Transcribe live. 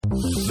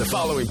The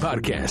following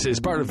podcast is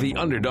part of the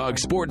Underdog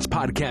Sports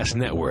Podcast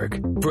Network.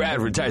 For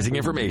advertising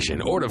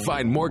information or to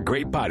find more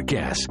great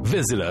podcasts,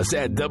 visit us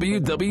at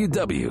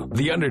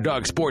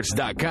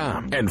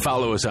www.theunderdogsports.com and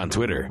follow us on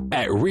Twitter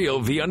at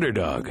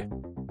RealTheUnderdog.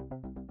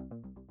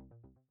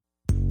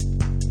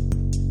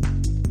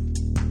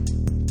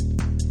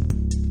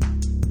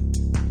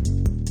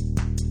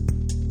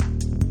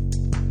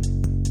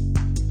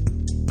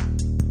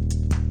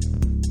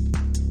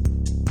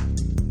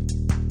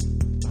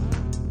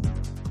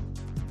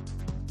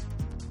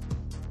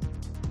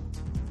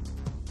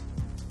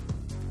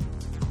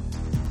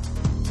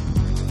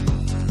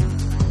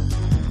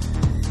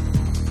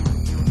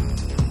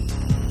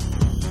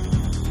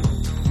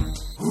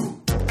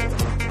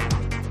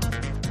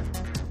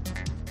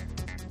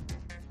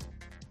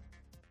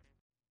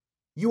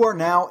 You are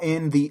now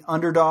in the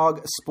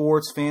Underdog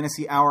Sports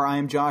Fantasy Hour. I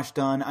am Josh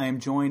Dunn. I am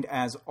joined,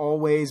 as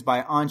always,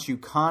 by Anshu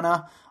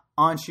Khanna.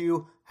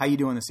 Anshu, how you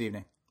doing this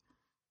evening?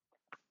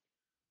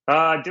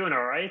 Doing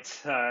all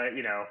right.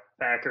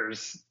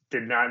 Packers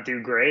did not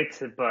do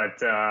great,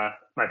 but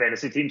my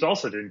fantasy teams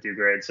also didn't do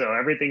great, so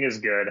everything is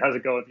good. How's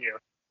it going with you?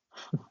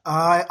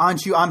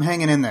 Anshu, I'm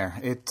hanging in there.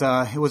 It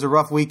was a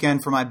rough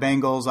weekend for my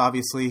Bengals,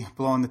 obviously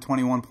blowing the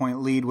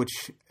 21-point lead,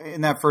 which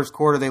in that first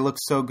quarter they looked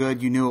so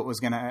good you knew it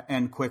was going to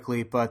end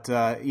quickly. But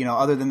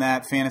other than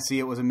that, fantasy,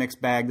 it was a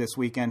mixed bag this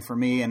weekend for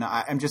me, and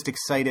I'm just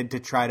excited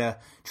to try to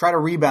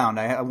rebound.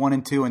 I won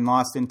in 2 and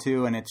lost in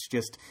 2, and it's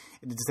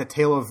a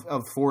tale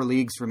of 4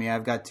 leagues for me.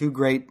 I've got 2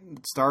 great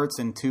starts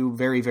and 2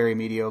 very, very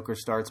mediocre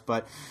starts,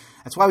 but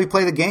that's why we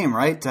play the game,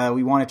 right?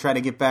 We want to try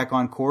to get back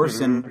on course,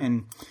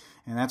 and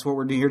that's what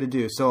we're here to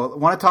do. So I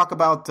want to talk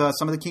about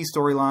some of the key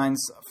storylines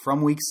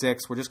from Week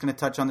 6. We're just going to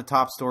touch on the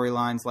top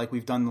storylines like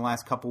we've done the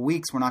last couple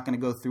weeks. We're not going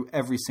to go through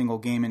every single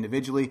game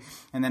individually.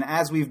 And then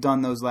as we've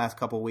done those last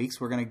couple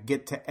weeks, we're going to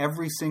get to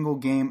every single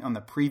game on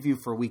the preview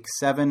for Week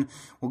 7.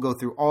 We'll go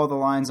through all the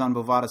lines on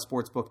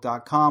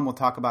bovadasportsbook.com. We'll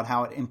talk about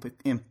how it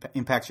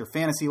impacts your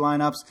fantasy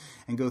lineups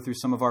and go through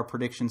some of our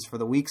predictions for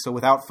the week. So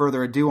without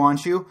further ado,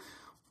 Anshu,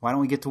 why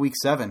don't we get to Week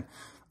 7?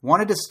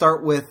 Wanted to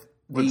start with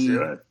Let's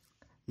do it.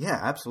 Yeah,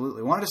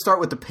 absolutely. I wanted to start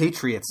with the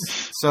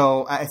Patriots.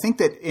 So I think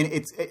that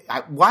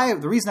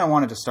the reason I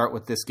wanted to start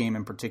with this game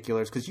in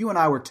particular is because you and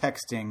I were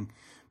texting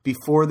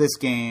before this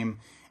game,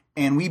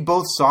 and we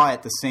both saw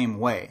it the same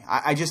way.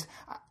 I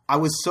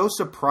was so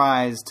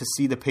surprised to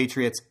see the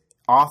Patriots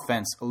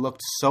offense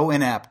looked so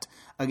inept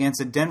against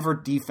a Denver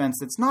defense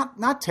that's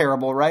not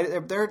terrible,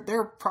 right?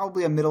 They're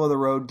probably a middle of the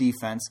road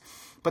defense,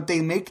 but they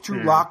make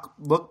Drew Lock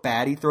look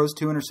bad. He throws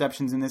 2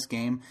 interceptions in this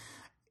game.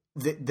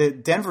 The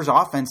Denver's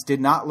offense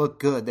did not look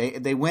good.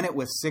 They win it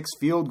with 6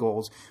 field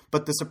goals.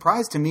 But the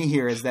surprise to me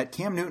here is that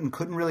Cam Newton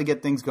couldn't really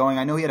get things going.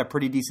 I know he had a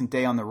pretty decent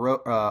day on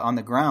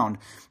the ground,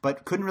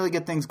 but couldn't really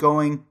get things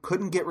going.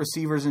 Couldn't get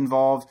receivers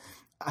involved.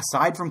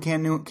 Aside from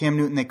Cam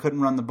Newton, they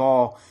couldn't run the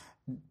ball.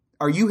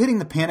 Are you hitting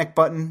the panic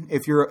button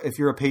if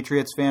you're a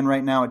Patriots fan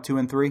right now at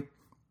 2-3?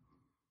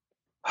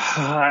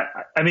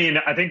 I mean,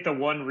 I think the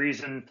one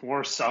reason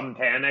for some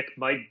panic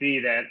might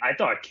be that I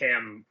thought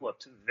Cam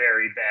looked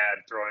very bad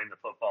throwing the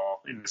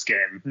football in this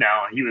game.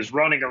 Now, he was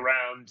running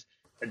around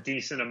a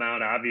decent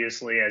amount,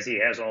 obviously, as he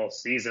has all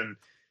season.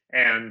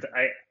 And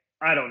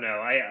I don't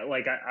know.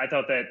 I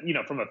thought that,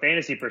 from a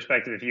fantasy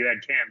perspective, if you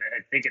had Cam, I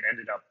think it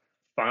ended up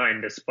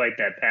fine despite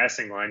that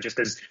passing line, just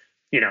because,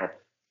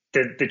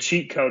 the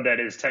cheat code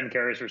that is 10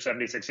 carries for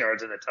 76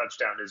 yards and a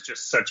touchdown is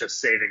just such a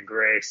saving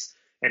grace.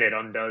 And it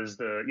undoes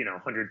the,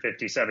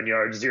 157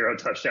 yards, 0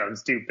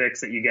 touchdowns, 2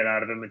 picks that you get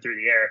out of him and through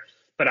the air.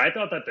 But I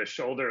thought that the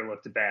shoulder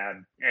looked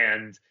bad.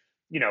 And,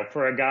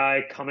 for a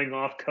guy coming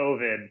off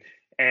COVID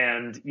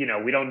and,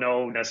 we don't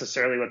know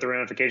necessarily what the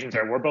ramifications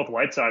are. We're both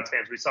White Sox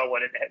fans. We saw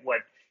what it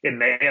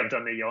may have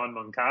done to Yohan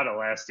Moncada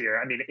last year.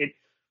 I mean,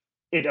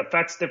 it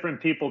affects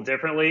different people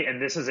differently.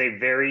 And this is a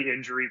very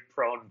injury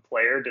prone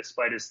player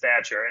despite his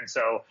stature. And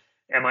so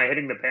am I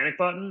hitting the panic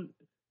button?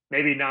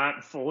 Maybe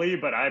not fully,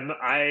 but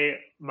my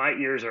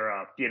ears are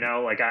up.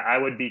 I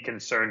would be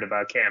concerned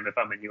about Cam if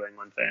I'm a New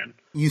England fan.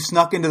 You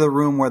snuck into the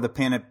room where the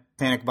panic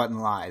button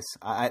lies.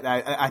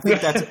 I think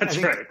that's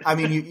right. I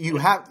mean, you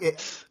have it,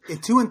 at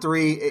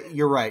 2-3.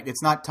 You're right.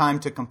 It's not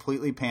time to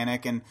completely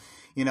panic. And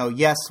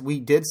yes, we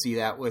did see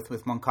that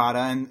with Moncada,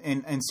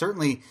 and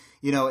certainly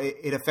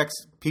it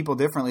affects people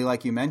differently,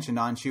 like you mentioned,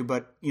 Anshu.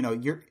 But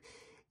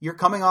you're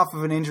coming off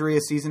of an injury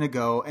a season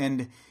ago,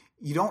 and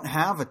you don't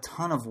have a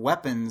ton of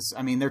weapons.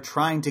 I mean, they're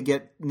trying to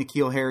get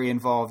N'Keal Harry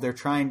involved. They're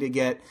trying to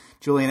get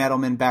Julian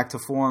Edelman back to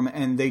form,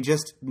 and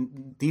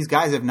these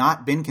guys have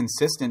not been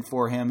consistent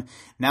for him.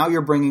 Now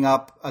you're bringing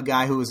up a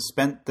guy who has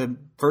spent the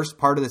first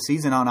part of the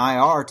season on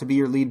IR to be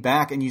your lead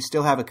back, and you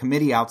still have a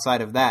committee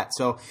outside of that.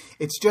 So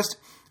it's just,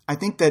 I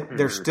think that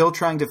they're still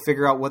trying to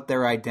figure out what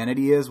their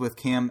identity is with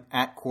Cam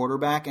at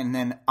quarterback, and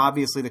then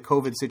obviously the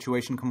COVID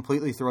situation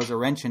completely throws a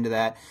wrench into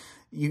that.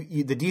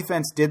 The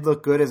defense did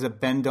look good as a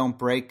bend don't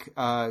break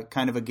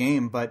kind of a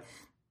game, but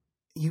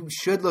you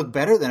should look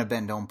better than a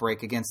bend don't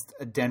break against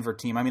a Denver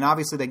team. I mean,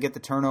 obviously they get the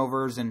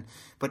turnovers,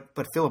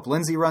 but Phillip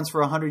Lindsay runs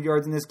for 100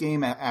 yards in this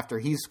game after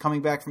he's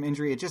coming back from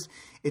injury.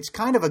 It's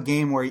kind of a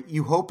game where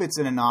you hope it's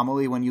an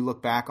anomaly when you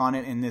look back on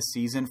it in this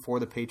season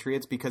for the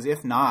Patriots, because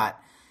if not,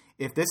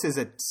 if this is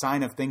a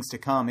sign of things to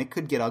come, it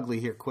could get ugly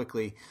here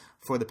quickly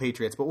for the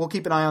Patriots. But we'll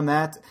keep an eye on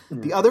that.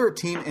 Mm-hmm. The other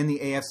team in the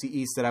AFC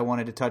East that I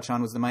wanted to touch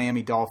on was the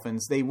Miami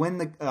Dolphins. They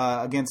win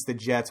against the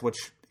Jets,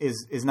 which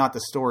is not the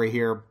story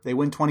here. They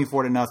win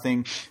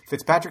 24-0.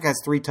 Fitzpatrick has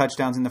 3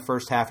 touchdowns in the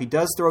first half. He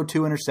does throw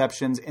 2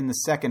 interceptions in the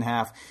second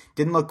half.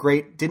 Didn't look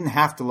great. Didn't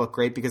have to look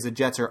great because the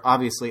Jets are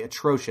obviously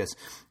atrocious.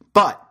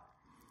 But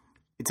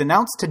it's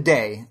announced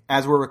today,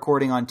 as we're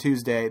recording on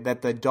Tuesday,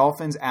 that the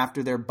Dolphins,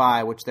 after their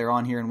bye, which they're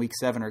on here in Week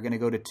 7, are going to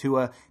go to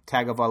Tua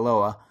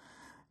Tagovailoa.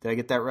 Did I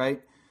get that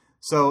right?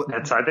 So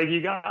I think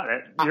you got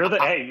it.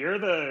 You're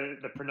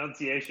the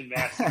pronunciation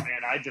master,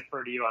 man. I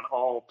defer to you on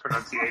all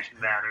pronunciation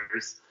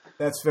matters.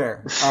 That's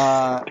fair.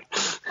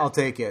 I'll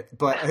take it.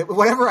 But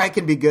whatever I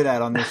can be good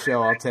at on this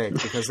show, I'll take,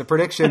 because the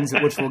predictions,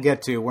 which we'll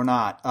get to, we're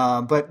not.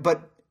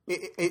 But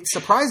it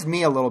surprised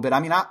me a little bit.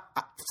 I mean,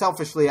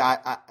 selfishly,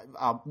 I'm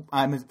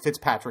a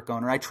Fitzpatrick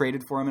owner. I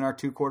traded for him in our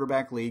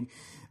 2-quarterback league.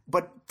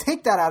 But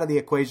take that out of the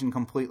equation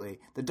completely.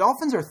 The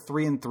Dolphins are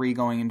 3-3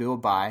 going into a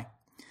bye.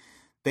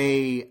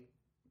 They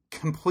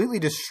completely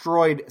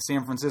destroyed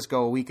San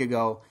Francisco a week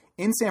ago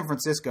in San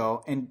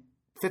Francisco, and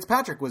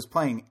Fitzpatrick was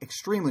playing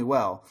extremely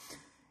well.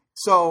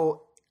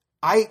 So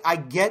I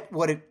get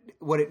what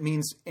it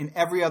means in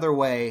every other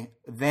way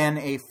than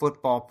a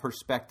football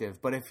perspective.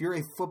 But if you're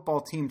a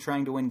football team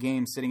trying to win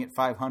games sitting at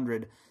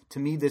 500, to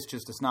me this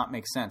just does not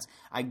make sense.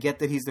 I get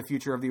that he's the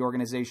future of the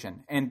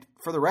organization. And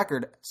for the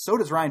record, so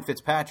does Ryan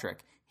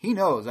Fitzpatrick. He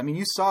knows. I mean,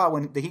 you saw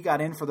when he got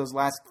in for those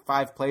last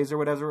 5 plays or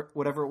whatever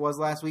it was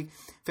last week.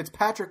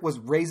 Fitzpatrick was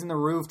raising the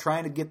roof,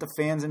 trying to get the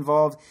fans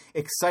involved,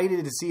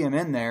 excited to see him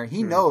in there.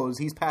 He knows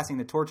he's passing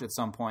the torch at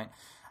some point.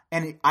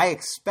 And I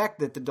expect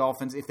that the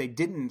Dolphins, if they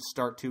didn't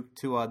start to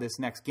this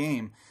next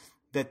game,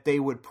 that they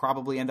would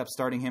probably end up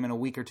starting him in a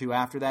week or 2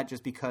 after that,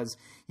 just because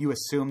you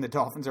assume the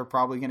Dolphins are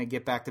probably going to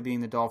get back to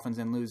being the Dolphins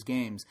and lose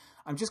games.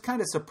 I'm just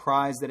kind of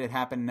surprised that it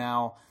happened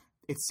now.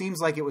 It seems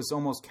like it was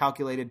almost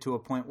calculated to a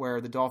point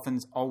where the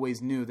Dolphins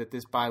always knew that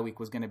this bye week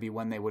was going to be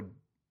when they would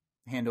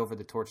hand over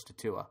the torch to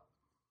Tua.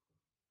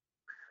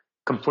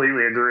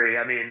 Completely agree.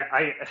 I mean,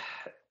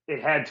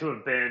 it had to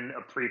have been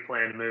a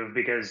pre-planned move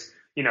because,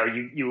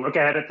 you look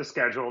ahead at the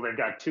schedule. They've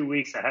got 2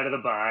 weeks ahead of the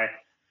bye.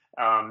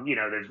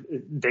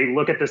 They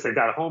look at this. They've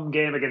got a home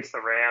game against the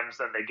Rams.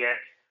 Then they get,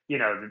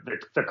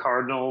 the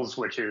Cardinals,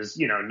 which is,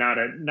 not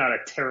a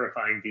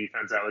terrifying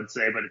defense, I would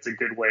say, but it's a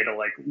good way to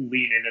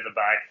lean into the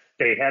bye.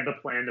 They had the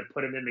plan to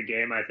put him in the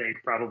game, I think,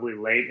 probably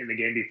late in the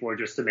game before,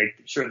 just to make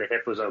sure the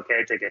hip was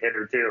okay, take a hit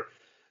or two.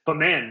 But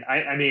man,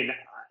 I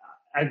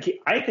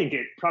think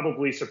it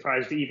probably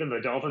surprised even the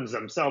Dolphins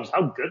themselves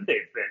how good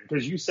they've been,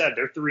 because you said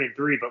they're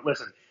 3-3, but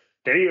listen,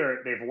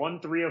 they've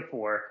won 3 of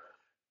 4.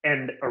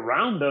 And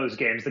around those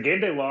games, the game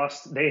they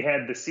lost, they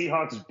had the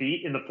Seahawks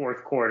beat in the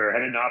fourth quarter,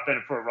 had it not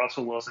been for a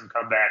Russell Wilson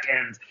comeback.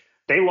 And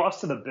they lost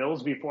to the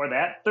Bills before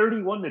that,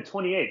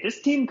 31-28. This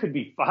team could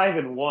be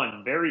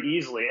 5-1 very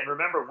easily. And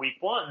remember, week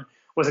 1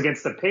 was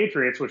against the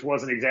Patriots, which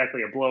wasn't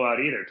exactly a blowout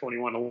either,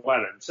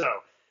 21-11. So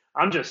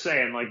I'm just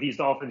saying, these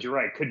Dolphins, you're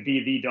right, could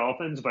be the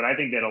Dolphins. But I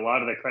think that a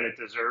lot of the credit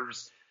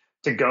deserves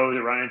to go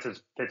to Ryan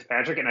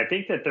Fitzpatrick. And I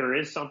think that there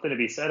is something to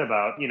be said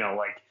about,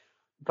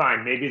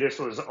 fine, maybe this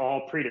was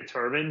all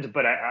predetermined,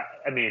 but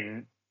I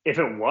mean, if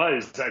it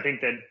was, I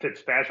think that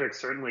Fitzpatrick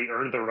certainly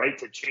earned the right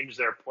to change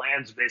their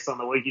plans based on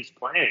the way he's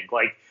playing.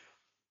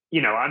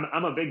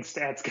 I'm a big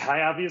stats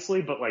guy,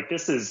 obviously, but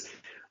this is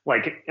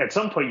at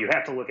some point you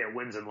have to look at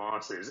wins and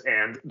losses,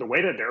 and the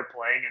way that they're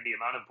playing and the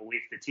amount of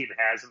belief the team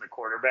has in the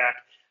quarterback.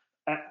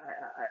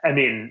 I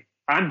mean,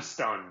 I'm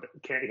stunned,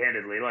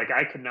 candidly.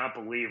 I could not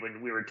believe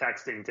when we were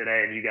texting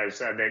today and you guys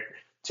said that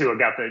Tua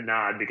got the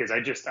nod, because I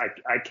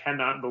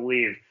cannot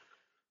believe,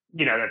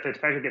 that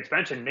Fitzpatrick gets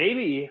mentioned.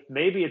 Maybe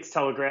it's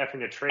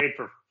telegraphing a trade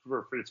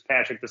for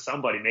Fitzpatrick to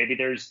somebody. Maybe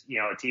there's,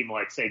 a team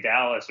like, say,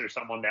 Dallas or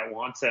someone that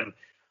wants him.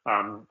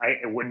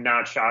 It would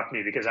not shock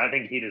me, because I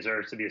think he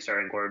deserves to be a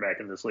starting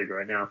quarterback in this league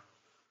right now.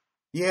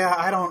 Yeah,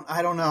 I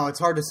don't know. It's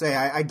hard to say.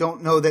 I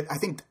don't know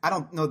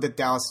that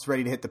Dallas is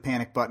ready to hit the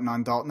panic button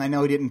on Dalton. I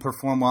know he didn't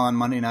perform well on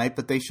Monday night,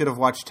 but they should have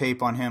watched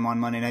tape on him on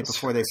Monday night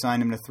before they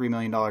signed him to a $3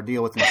 million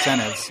deal with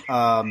incentives.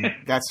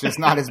 That's just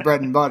not his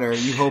bread and butter.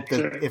 You hope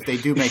that if they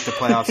do make the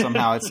playoffs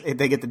somehow,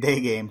 they get the day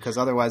game, because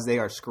otherwise they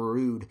are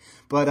screwed.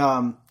 But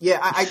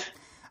I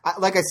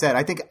like I said,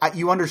 I think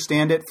you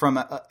understand it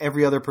from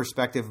every other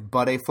perspective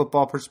but a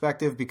football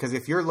perspective, because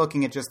if you're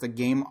looking at just the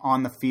game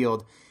on the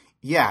field,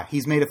 yeah,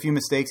 he's made a few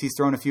mistakes. He's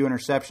thrown a few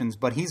interceptions,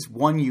 but he's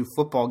won you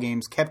football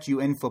games, kept you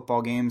in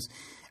football games.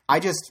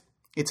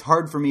 It's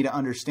hard for me to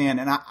understand.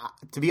 And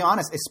to be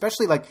honest,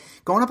 especially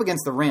going up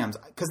against the Rams,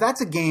 because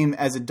that's a game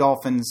as a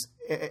Dolphins.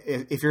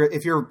 If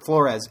you're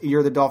Flores,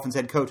 you're the Dolphins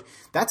head coach.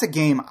 That's a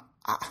game.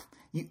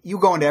 you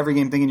go into every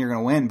game thinking you're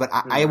going to win, but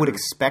I would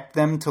expect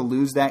them to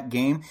lose that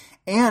game.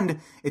 And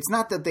it's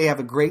not that they have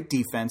a great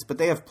defense, but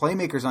they have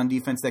playmakers on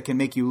defense that can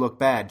make you look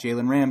bad.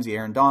 Jalen Ramsey,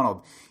 Aaron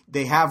Donald.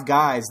 They have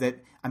guys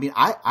that, I mean,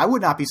 I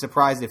would not be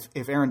surprised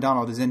if Aaron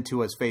Donald is in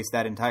Tua's face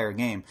that entire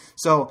game.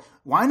 So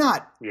why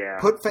not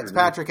put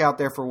Fitzpatrick out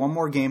there for one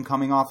more game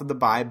coming off of the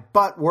bye,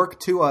 but work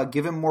Tua,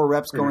 give him more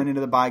reps going into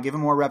the bye, give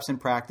him more reps in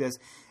practice,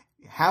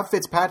 have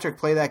Fitzpatrick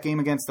play that game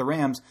against the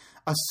Rams,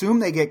 assume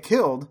they get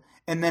killed,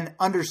 and then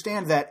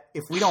understand that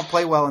if we don't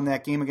play well in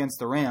that game against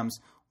the Rams,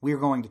 we're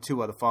going to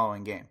Tua the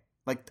following game.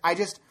 Like, I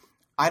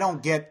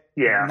don't get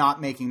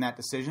not making that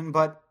decision,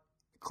 but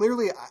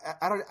clearly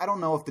I don't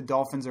know if the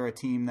Dolphins are a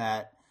team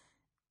that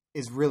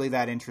is really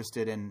that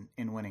interested in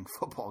winning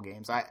football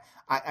games.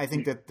 I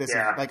think that this,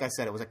 like I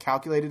said, it was a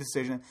calculated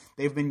decision.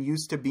 They've been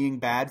used to being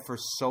bad for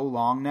so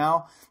long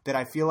now that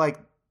I feel like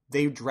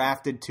they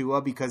drafted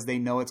Tua because they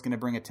know it's going to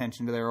bring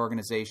attention to their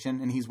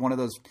organization, and he's one of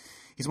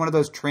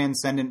those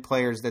transcendent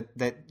players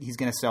that he's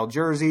going to sell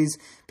jerseys.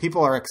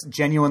 People are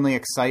genuinely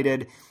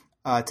excited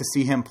to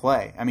see him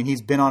play. I mean,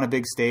 he's been on a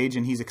big stage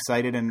and he's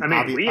excited. And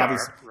I mean, we are. Right?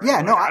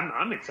 Yeah, no,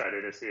 I'm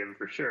excited to see him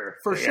for sure.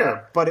 For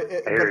sure, but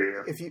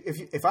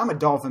if I'm a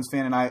Dolphins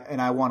fan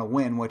and I want to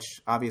win,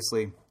 which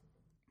obviously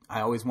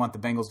I always want the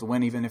Bengals to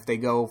win, even if they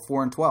go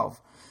 4-12.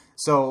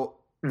 So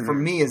for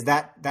me, as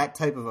that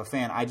type of a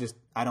fan,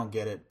 I don't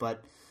get it,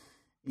 but.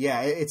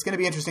 Yeah, it's going to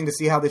be interesting to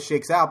see how this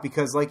shakes out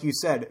because, like you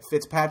said,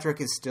 Fitzpatrick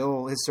his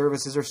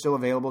services are still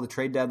available. The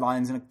trade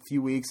deadline's in a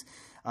few weeks.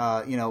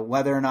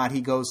 Whether or not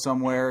he goes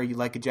somewhere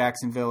like a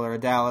Jacksonville or a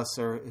Dallas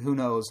or who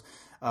knows,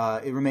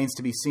 it remains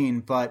to be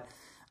seen. But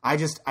I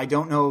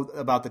don't know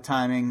about the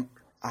timing.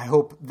 I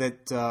hope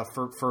that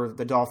for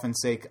the Dolphins'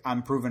 sake,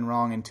 I'm proven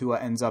wrong and Tua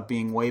ends up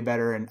being way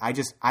better. And I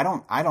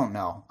don't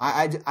know.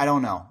 I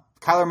don't know.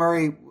 Kyler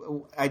Murray,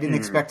 I didn't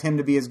expect him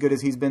to be as good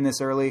as he's been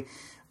this early,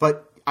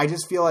 but I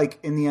just feel like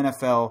in the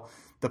NFL,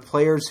 the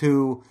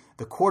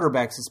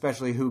quarterbacks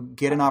especially, who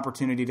get an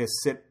opportunity to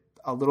sit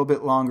a little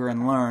bit longer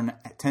and learn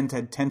tend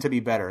to be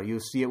better. You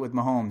see it with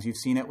Mahomes. You've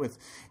seen it with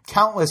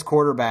countless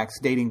quarterbacks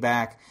dating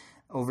back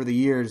over the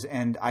years,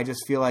 and I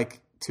just feel like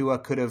Tua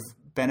could have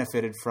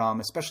benefited from,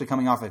 especially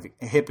coming off of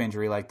a hip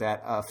injury like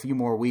that, a few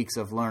more weeks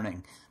of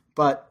learning.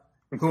 But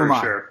who am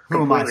I?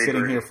 Who am I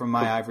sitting here from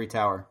my ivory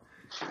tower?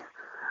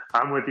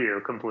 I'm with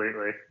you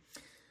completely.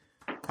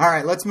 All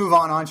right, let's move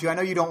on, Anshu. I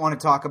know you don't want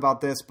to talk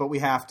about this, but we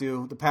have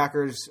to. The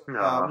Packers,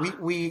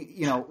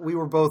 we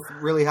were both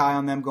really high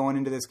on them going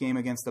into this game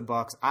against the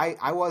Bucs.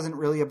 I wasn't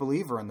really a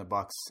believer in the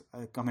Bucs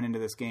coming into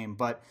this game,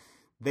 but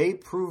they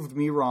proved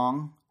me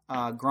wrong.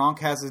 Gronk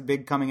has his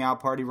big coming out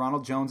party.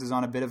 Ronald Jones is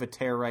on a bit of a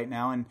tear right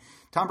now, and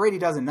Tom Brady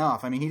does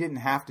enough. I mean, he didn't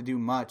have to do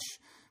much,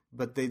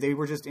 but they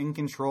were just in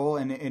control,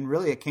 and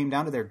really it came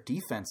down to their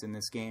defense in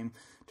this game,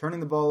 turning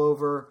the ball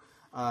over.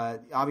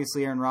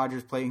 Obviously, Aaron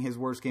Rodgers playing his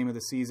worst game of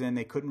the season.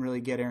 They couldn't really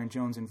get Aaron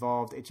Jones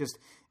involved. It just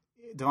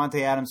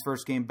Devontae Adams'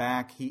 first game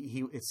back.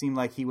 It seemed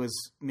like he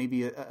was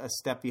maybe a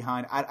step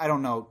behind. I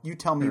don't know. You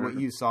tell me what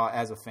you saw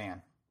as a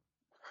fan.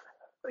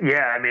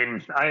 Yeah, I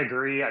mean, I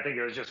agree. I think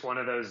it was just one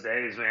of those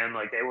days, man.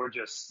 Like they were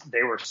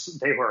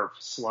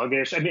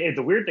sluggish. I mean,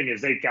 the weird thing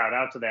is they got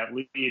out to that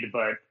lead,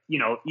 but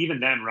even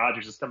then,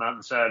 Rodgers has come out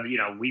and said,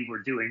 we were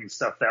doing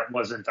stuff that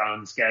wasn't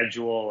on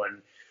schedule,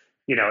 and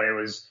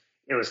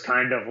it was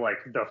kind of like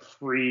the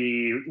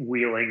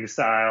free-wheeling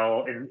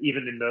style, and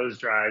even in those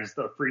drives,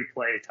 the free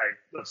play type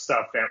of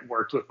stuff that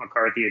worked with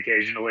McCarthy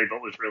occasionally,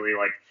 but was really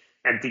like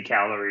empty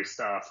calorie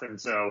stuff. And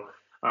so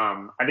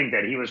I think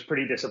that he was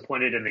pretty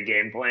disappointed in the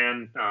game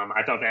plan.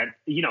 I thought that,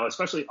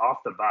 especially off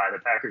the bye, the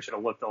Packers should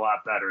have looked a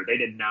lot better. They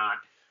did not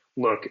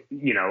look,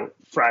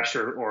 fresh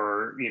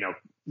or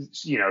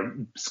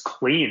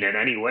clean in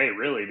any way,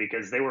 really,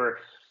 because they were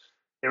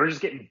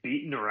just getting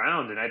beaten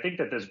around. And I think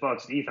that this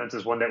Bucs defense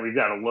is one that we've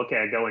got to look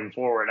at going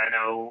forward. I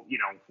know,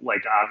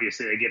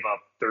 obviously they give up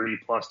 30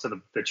 plus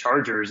to the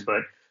Chargers,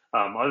 but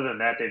other than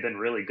that, they've been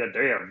really good.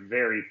 They are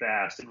very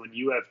fast. And when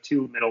you have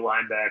two middle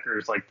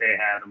linebackers like they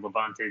had, and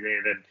Levante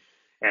David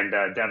and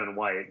Devin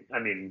White, I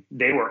mean,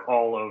 they were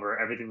all over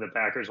everything the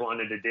Packers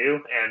wanted to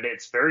do. And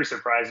it's very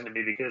surprising to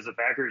me because the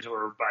Packers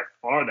were by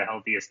far the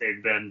healthiest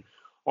they've been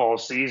all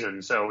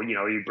season. So,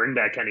 you bring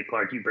back Kenny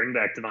Clark, you bring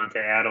back Devontae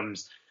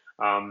Adams,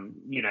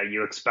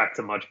 you expect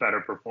a much better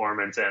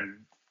performance. And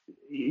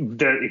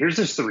here's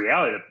just the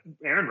reality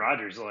that Aaron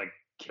Rodgers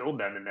killed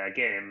them in that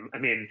game. I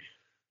mean,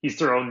 he's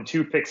thrown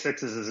 2 pick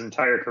sixes his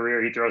entire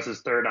career. He throws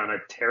his third on a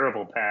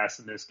terrible pass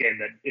in this game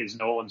that is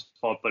no one's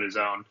fault but his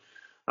own.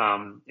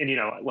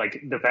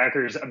 The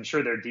Packers, I'm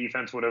sure their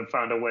defense would have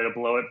found a way to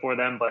blow it for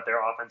them, but their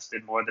offense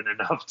did more than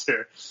enough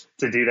to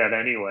do that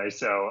anyway.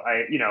 So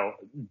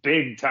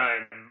big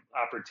time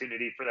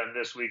opportunity for them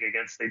this week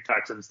against the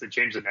Texans to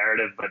change the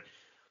narrative. But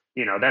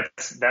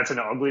that's an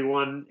ugly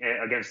one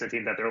against a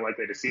team that they're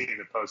likely to see in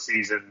the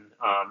postseason.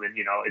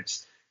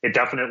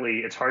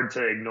 It's hard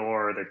to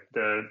ignore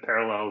the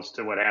parallels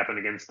to what happened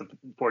against the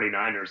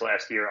 49ers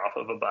last year off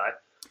of a bye.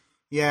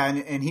 Yeah,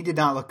 and he did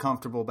not look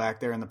comfortable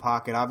back there in the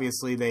pocket.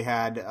 Obviously, they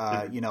had,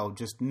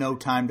 just no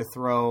time to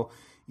throw.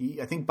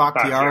 I think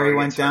Bakhtiari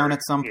went down at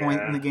some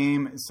point in the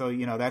game. So,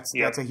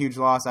 that's a huge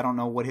loss. I don't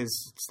know what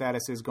his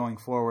status is going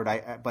forward,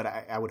 but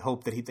I would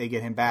hope that they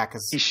get him back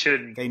because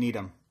they need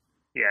him.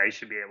 Yeah, he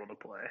should be able to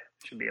play.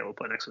 Should be able to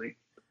play next week.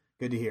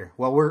 Good to hear.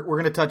 Well, we're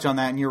going to touch on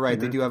that, and you're right.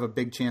 Mm-hmm. They do have a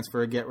big chance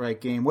for a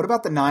get-right game. What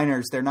about the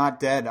Niners? They're not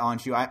dead,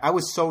 Anshu. I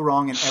was so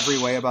wrong in every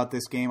way about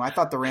this game. I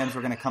thought the Rams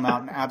were going to come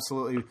out and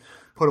absolutely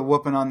put a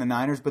whooping on the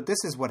Niners, but this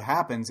is what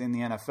happens in the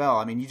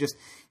NFL. I mean,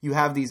 you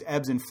have these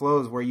ebbs and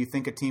flows where you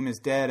think a team is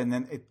dead, and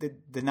then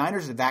the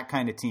Niners are that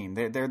kind of team.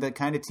 They're the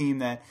kind of team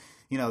that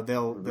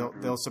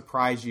they'll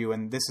surprise you,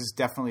 and this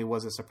definitely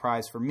was a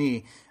surprise for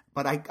me.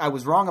 But I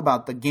was wrong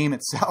about the game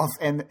itself,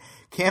 and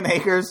Cam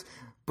Akers.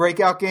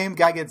 Breakout game,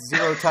 guy gets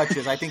 0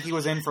 touches. I think he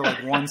was in for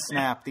like 1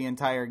 snap the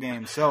entire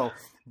game. So,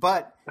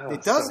 but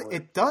it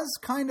does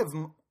kind of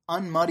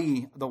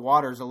unmuddy the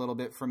waters a little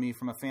bit for me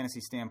from a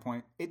fantasy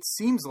standpoint. It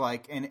seems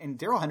like, and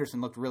Darrell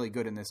Henderson looked really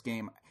good in this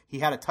game. He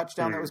had a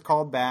touchdown that was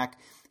called back.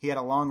 He had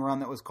a long run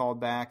that was called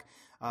back.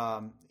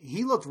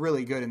 He looked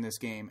really good in this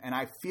game. And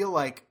I feel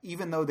like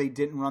even though they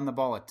didn't run the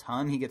ball a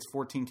ton, he gets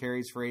 14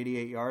 carries for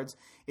 88 yards.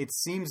 It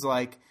seems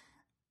like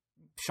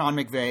Sean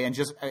McVay, and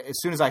just as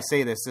soon as I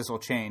say this will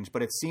change,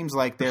 but it seems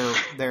like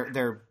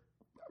they're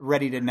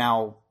ready to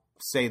now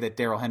say that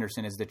Darrell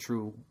Henderson is the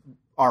true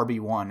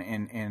RB1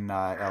 in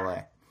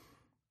LA.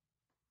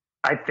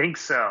 I think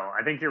so.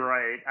 I think you're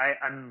right.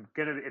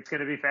 It's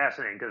gonna be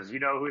fascinating because who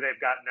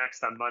they've got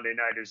next on Monday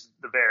night is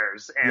the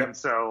Bears, and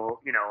so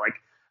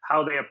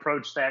how they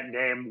approach that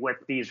game with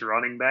these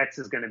running backs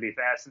is going to be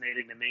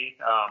fascinating to me.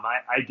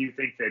 I do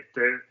think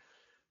that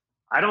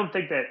I don't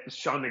think that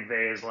Sean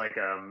McVay is like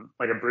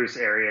a Bruce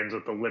Arians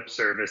with the lip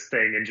service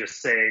thing and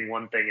just saying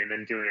one thing and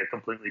then doing it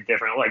completely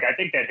different. Like, I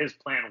think that his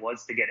plan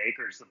was to get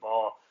Akers the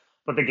ball,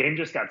 but the game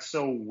just got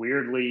so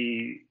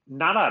weirdly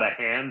not out of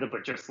hand,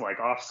 but just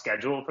like off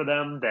schedule for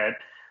them that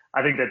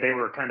I think that they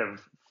were kind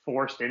of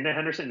forced into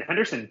Henderson.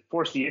 Henderson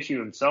forced the issue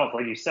himself,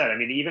 like you said. I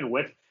mean, even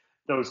with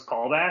those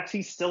callbacks,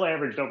 he still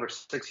averaged over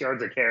 6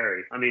 yards a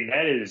carry. I mean,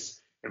 that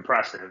is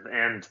impressive.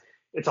 And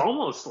it's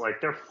almost like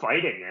they're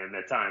fighting him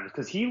at times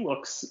because he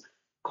looks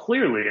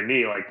clearly to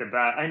me like the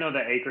bat. I know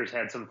that Akers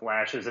had some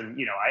flashes, and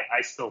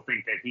I still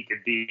think that he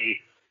could be,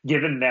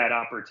 given that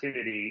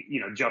opportunity,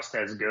 just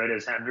as good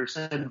as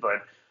Henderson.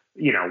 But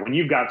when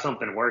you've got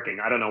something working,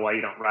 I don't know why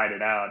you don't ride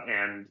it out.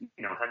 And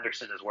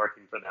Henderson is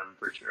working for them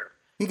for sure.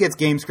 He gets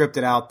game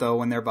scripted out, though,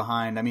 when they're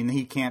behind. I mean,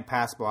 he can't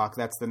pass block.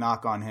 That's the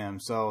knock on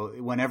him. So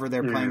whenever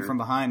they're playing from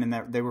behind,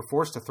 and they were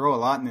forced to throw a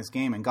lot in this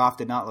game, and Goff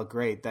did not look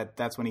great,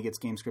 that's when he gets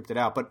game scripted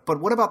out.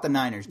 But what about the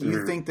Niners? Do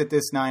you think that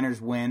this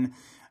Niners win,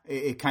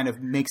 it kind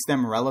of makes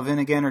them relevant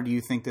again, or do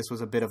you think this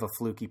was a bit of a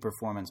fluky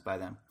performance by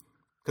them?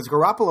 Because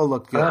Garoppolo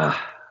looked good.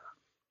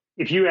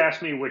 If you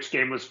ask me which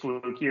game was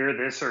flukier,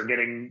 this or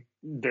getting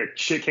the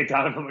shit kicked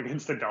out of them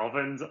against the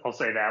Dolphins, I'll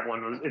say that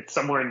one it's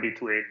somewhere in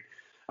between.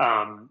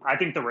 I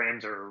think the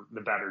Rams are the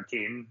better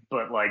team,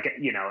 but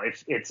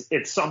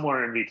it's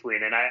somewhere in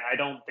between. And I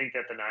don't think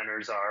that the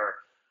Niners are,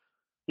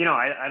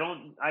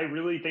 I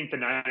really think the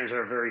Niners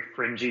are a very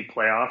fringy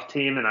playoff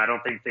team. And I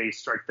don't think they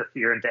strike the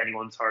fear into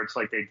anyone's hearts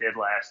like they did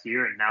last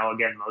year. And now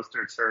again,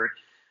 Mostert's hurt.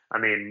 I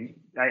mean,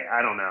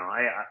 I don't know.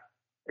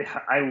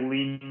 I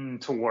lean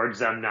towards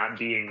them not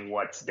being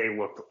what they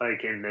looked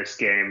like in this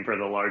game for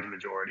the large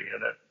majority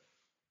of it.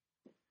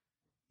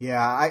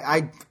 Yeah,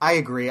 I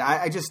agree.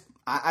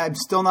 I'm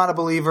still not a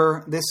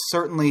believer. This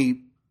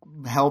certainly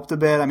helped a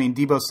bit. I mean,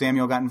 Deebo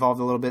Samuel got involved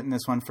a little bit in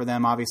this one for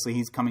them. Obviously,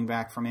 he's coming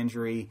back from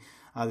injury.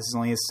 This is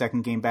only his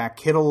second game back.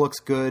 Kittle looks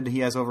good. He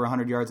has over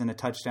 100 yards and a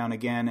touchdown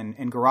again.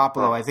 And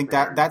Garoppolo, I think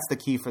that's the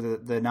key for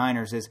the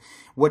Niners is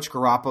which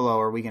Garoppolo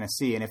are we going to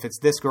see? And if it's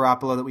this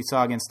Garoppolo that we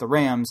saw against the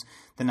Rams,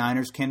 the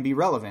Niners can be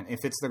relevant.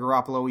 If it's the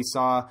Garoppolo we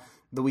saw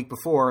the week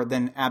before,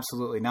 then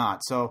absolutely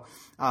not. So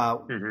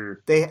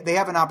they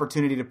have an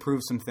opportunity to prove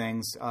some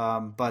things,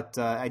 but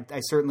I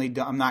certainly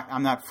I'm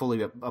not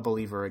fully a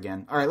believer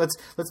again. All right, let's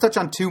touch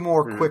on two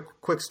more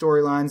quick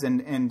storylines,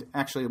 and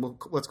actually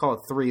let's call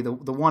it three. The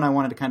one I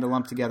wanted to kind of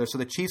lump together. So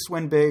the Chiefs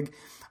win big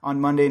on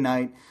Monday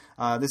night.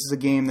 This is a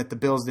game that the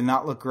Bills did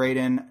not look great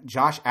in.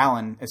 Josh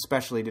Allen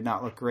especially did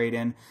not look great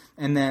in.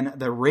 And then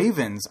the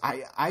Ravens,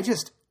 I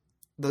just.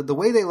 The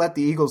way they let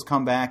the Eagles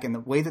come back and the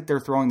way that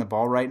they're throwing the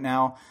ball right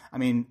now, I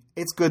mean,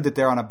 it's good that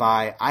they're on a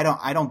bye. I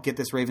don't get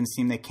this Ravens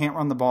team. They can't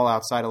run the ball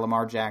outside of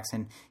Lamar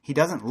Jackson. He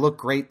doesn't look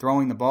great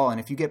throwing the ball, and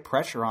if you get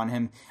pressure on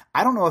him,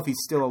 I don't know if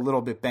he's still a little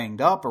bit banged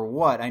up or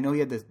what. I know he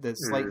had the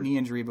slight knee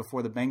injury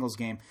before the Bengals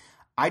game.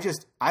 I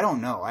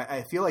don't know.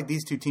 I feel like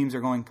these two teams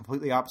are going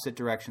completely opposite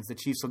directions. The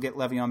Chiefs will get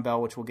Le'Veon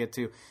Bell, which we'll get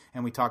to,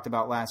 and we talked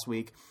about last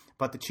week.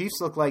 But the Chiefs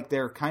look like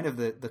they're kind of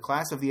the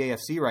class of the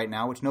AFC right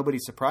now, which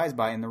nobody's surprised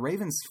by. And the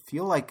Ravens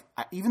feel like,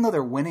 even though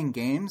they're winning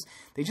games,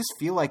 they just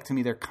feel like, to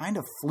me, they're kind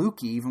of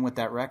fluky, even with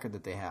that record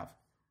that they have.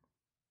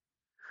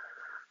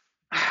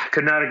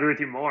 Could not agree with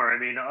you more. I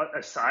mean,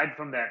 aside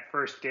from that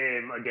first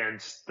game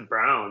against the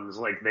Browns,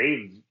 like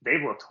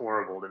they've looked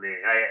horrible to me.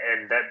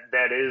 And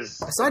that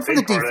is aside from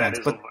the defense,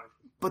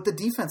 but the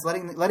defense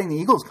letting the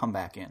Eagles come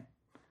back in.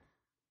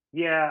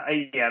 Yeah,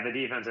 the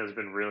defense has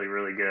been really,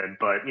 really good.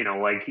 But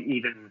like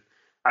even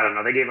I don't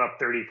know, they gave up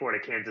 34 to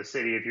Kansas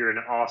City. If you're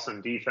an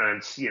awesome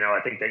defense, I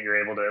think that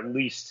you're able to at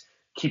least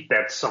keep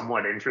that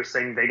somewhat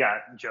interesting. They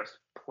got just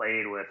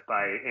played with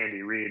by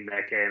Andy Reid in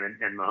that game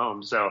and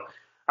Mahomes. So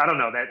I don't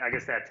know, that I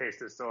guess that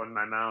taste is still in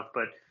my mouth.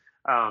 But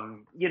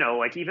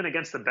like even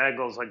against the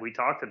Bengals, like we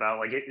talked about,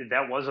 like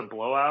that was a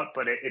blowout,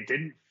 but it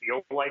didn't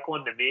feel like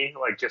one to me.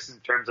 Like just in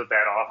terms of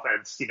that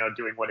offense,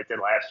 doing what it did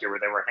last year, where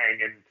they were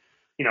hanging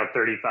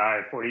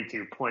 35,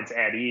 42 points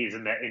at ease,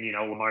 and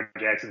Lamar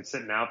Jackson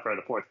sitting out for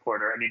the fourth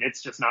quarter. I mean,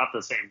 it's just not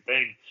the same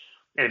thing.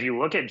 And if you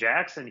look at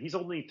Jackson, he's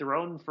only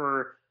thrown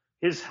for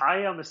his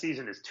high on the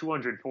season is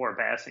 204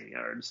 passing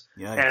yards.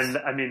 Yikes. And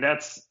I mean,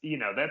 that's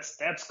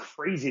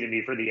crazy to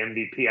me for the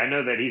MVP. I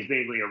know that he's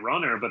mainly a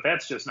runner, but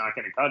that's just not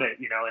going to cut it,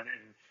 and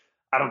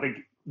I don't think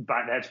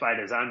that's by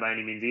design by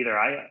any means either.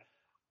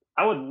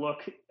 I would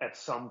look at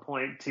some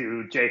point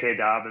to J.K.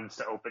 Dobbins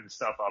to open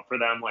stuff up for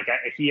them. Like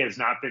he has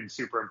not been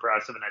super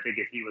impressive, and I think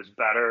if he was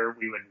better,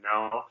 we would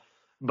know.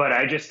 But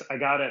I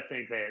gotta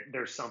think that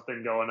there's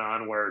something going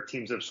on where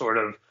teams have sort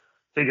of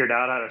figured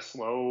out how to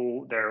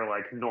slow their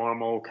like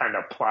normal kind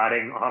of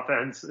plotting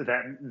offense.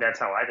 That's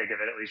how I think of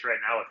it, at least right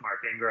now with Mark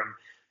Ingram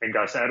and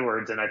Gus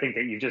Edwards. And I think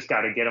that you just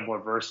got to get a more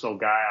versatile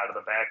guy out of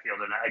the backfield.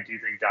 And I do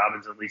think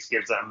Dobbins at least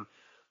gives them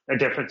a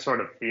different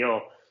sort of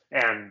feel.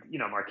 And,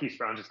 Marquise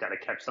Brown just got to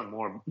catch some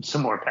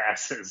more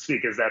passes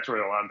because that's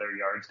where a lot of their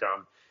yards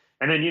come.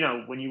 And then,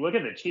 when you look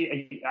at the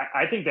Chiefs,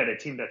 I think that a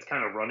team that's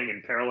kind of running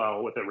in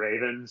parallel with the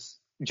Ravens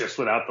just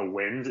without the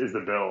wins is the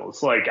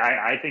Bills. Like,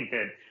 I think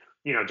that,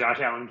 Josh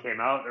Allen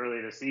came out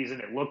early this season.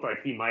 It looked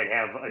like he might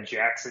have a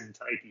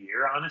Jackson-type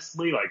year,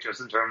 honestly, like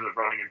just in terms of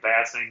running and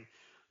passing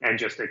and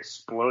just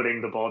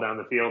exploding the ball down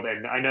the field.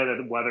 And I know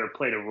that the weather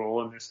played a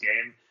role in this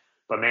game,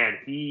 but, man,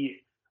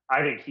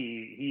 I think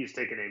he's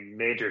taken a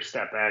major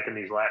step back in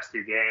these last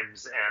two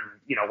games.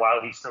 And,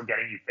 while he's still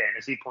getting you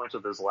fantasy points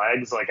with his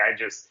legs, like I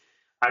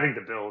think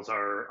the Bills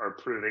are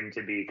proving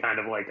to be kind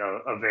of like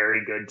a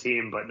very good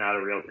team, but not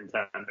a real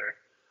contender.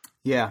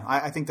 Yeah,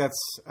 I think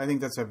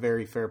that's a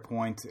very fair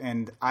point.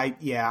 And I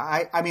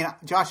mean,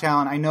 Josh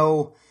Allen, I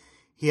know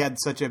he had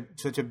such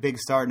a big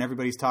start and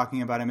everybody's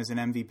talking about him as an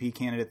MVP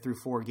candidate through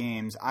 4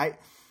 games. I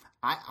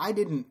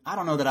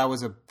don't know that I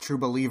was a true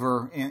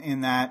believer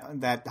in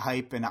that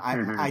hype. And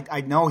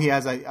I know he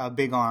has a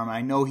big arm.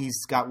 I know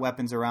he's got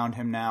weapons around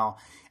him now.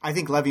 I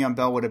think Le'Veon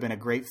Bell would have been a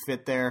great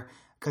fit there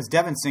because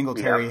Devin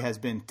Singletary has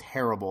been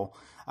terrible.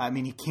 I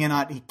mean, he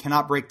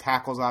cannot break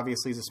tackles.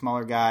 Obviously, he's a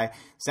smaller guy.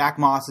 Zach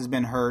Moss has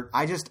been hurt.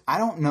 I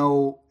don't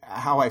know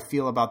how I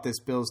feel about this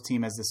Bills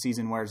team as the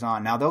season wears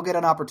on. Now they'll get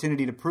an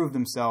opportunity to prove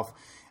themselves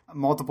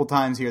multiple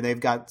times here. They've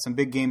got some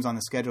big games on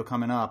the schedule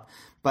coming up,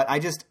 but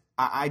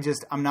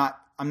I'm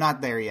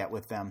not there yet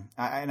with them.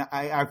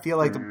 I feel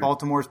like the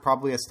Baltimore's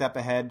probably a step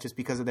ahead just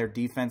because of their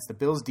defense. The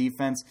Bills'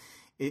 defense,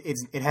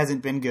 it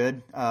hasn't been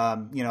good.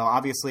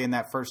 Obviously in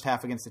that first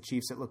half against the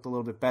Chiefs, it looked a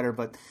little bit better,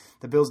 but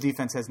the Bills'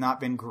 defense has not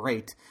been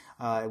great.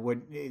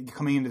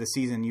 Coming into the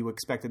season, you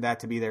expected that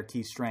to be their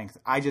key strength.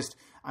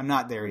 I'm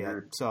not there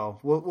yet. So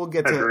we'll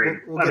get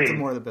to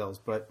more of the Bills,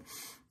 but.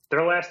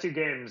 Their last 2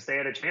 games, they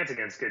had a chance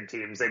against good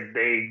teams.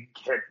 They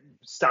get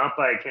stomped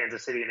by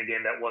Kansas City in a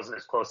game that wasn't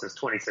as close as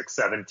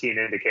 26-17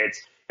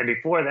 indicates. And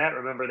before that,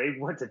 remember, they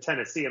went to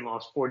Tennessee and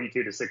lost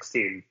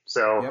 42-16.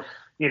 So,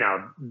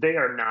 they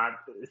are not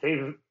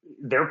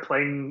 – they're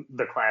playing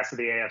the class of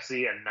the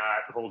AFC and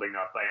not holding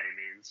up by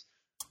any means.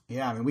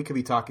 Yeah, I mean, we could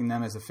be talking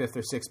them as the 5th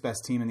or 6th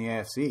best team in the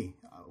AFC.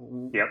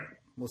 Yep.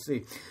 We'll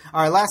see.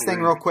 All right, last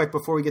thing real quick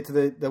before we get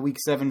to the Week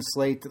 7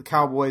 slate, the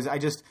Cowboys, I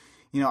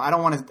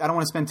don't want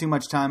to spend too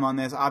much time on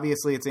this.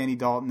 Obviously, it's Andy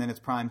Dalton and it's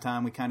prime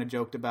time. We kind of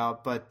joked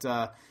about, but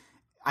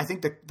I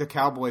think the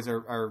Cowboys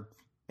are.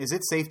 Is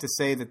it safe to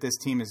say that this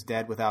team is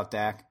dead without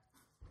Dak?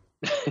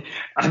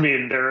 I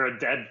mean, they're a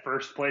dead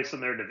first place in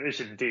their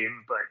division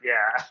team, but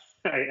yeah.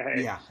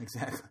 Yeah,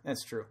 exactly.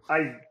 That's true.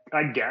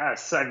 I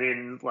guess. I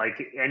mean,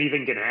 like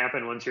anything can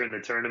happen once you're in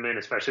the tournament,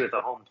 especially with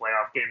a home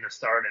playoff game to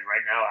start. And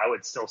right now, I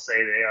would still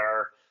say they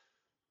are.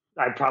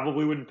 I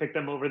probably wouldn't pick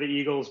them over the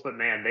Eagles, but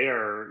man, they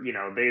are,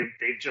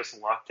 they've just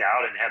lucked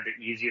out and have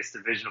the easiest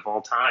division of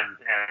all time.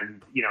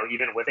 And,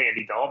 even with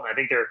Andy Dalton, I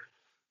think they're,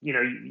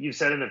 you've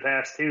said in the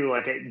past too,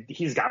 like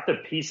he's got the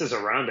pieces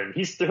around him.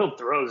 He still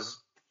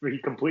he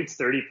completes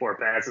 34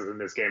 passes in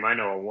this game. I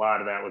know a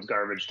lot of that was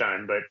garbage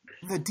time, but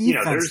the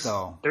defense,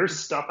 there's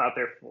stuff out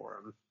there for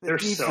him. They're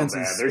so bad.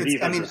 Their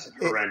defense is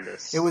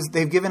horrendous.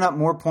 They've given up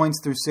more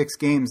points through 6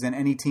 games than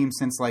any team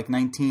since like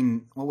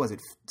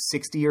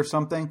 60 or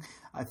something.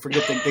 I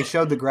forget they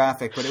showed the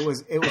graphic, but it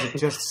was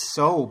just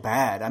so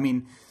bad. I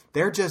mean,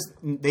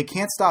 they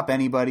can't stop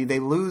anybody. They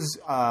lose.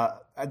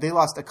 They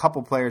lost a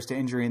couple players to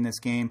injury in this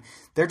game.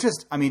 They're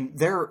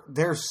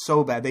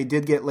so bad. They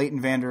did get Leighton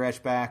Vander Esch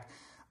back,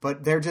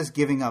 but they're just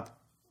giving up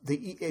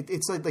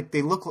it's like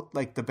they look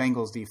like the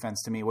Bengals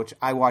defense to me, which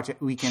I watch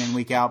it week in and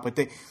week out. But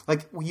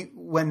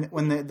when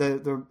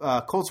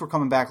the Colts were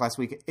coming back last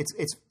week,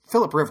 it's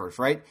Phillip Rivers,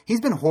 right?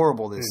 He's been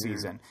horrible this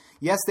season.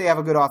 Yes, they have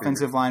a good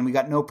offensive line. We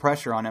got no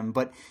pressure on him,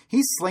 but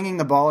he's slinging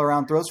the ball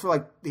around, throws for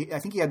I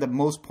think he had the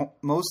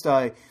most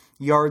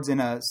yards in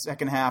a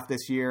second half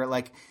this year.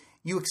 Like,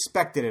 you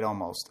expected it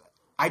almost.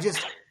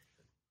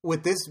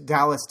 With this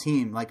Dallas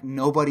team, like,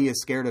 nobody is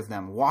scared of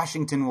them.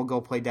 Washington will go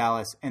play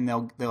Dallas, and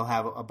they'll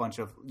have a bunch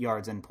of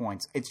yards and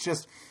points. It's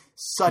just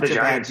such a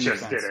bad defense. The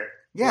Giants just did it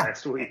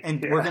last week.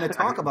 And we're going to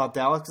talk about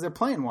Dallas because they're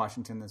playing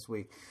Washington this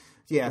week.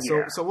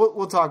 So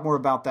we'll talk more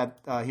about that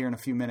here in a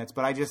few minutes.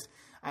 But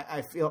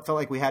I felt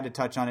like we had to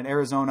touch on it.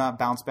 Arizona,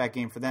 bounce back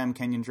game for them.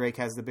 Kenyon Drake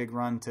has the big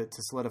run to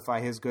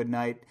solidify his good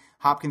night.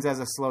 Hopkins has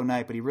a slow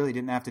night, but he really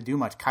didn't have to do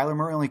much. Kyler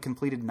Murray only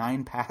completed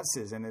 9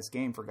 passes in this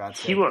game, for God's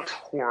sake. He looked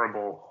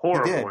horrible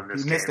in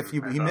this game.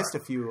 He missed a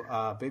few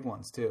big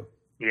ones too.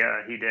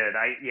 Yeah, he did.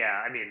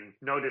 I mean,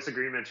 no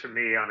disagreements from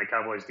me on the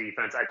Cowboys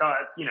defense. I thought,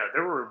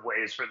 there were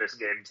ways for this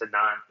game to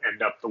not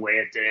end up the way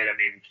it did. I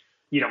mean,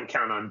 you don't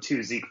count on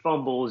 2 Zeke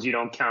fumbles. You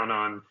don't count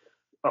on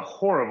a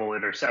horrible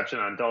interception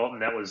on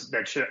Dalton.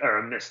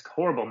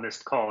 Horrible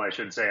missed call, I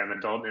should say, on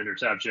the Dalton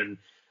interception.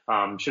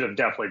 Should have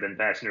definitely been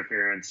pass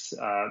interference.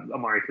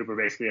 Amari Cooper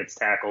basically gets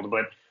tackled,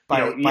 but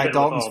by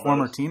Dalton's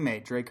former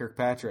teammate, Drake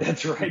Kirkpatrick.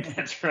 That's right.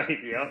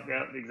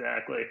 Yep,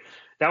 exactly.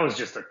 That was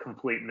just a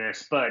complete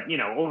miss. But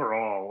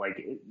overall,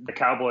 like, the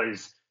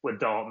Cowboys with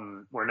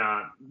Dalton were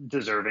not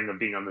deserving of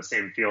being on the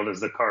same field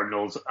as the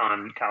Cardinals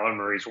on Kyler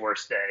Murray's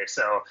worst day.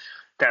 So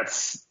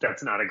that's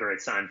not a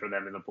great sign for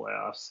them in the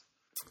playoffs.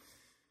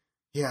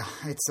 Yeah,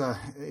 it's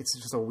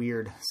just a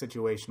weird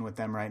situation with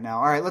them right now.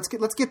 All right, let's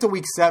get to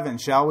week 7,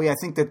 shall we? I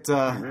think that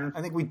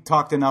I think we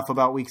talked enough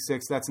about week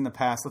 6. That's in the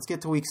past. Let's get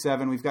to week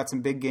 7. We've got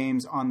some big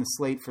games on the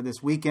slate for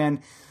this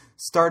weekend,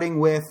 starting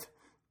with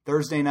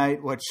Thursday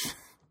night, which,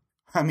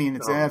 I mean,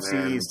 it's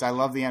NFC East. I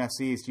love the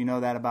NFC East. You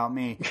know that about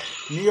me.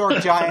 New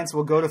York Giants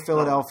will go to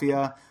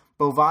Philadelphia.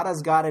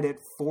 Bovada's got it at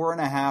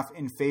 4.5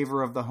 in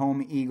favor of the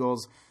home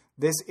Eagles.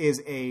 This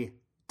is a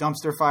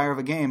dumpster fire of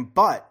a game,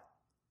 but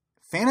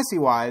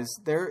fantasy-wise,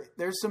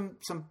 there's some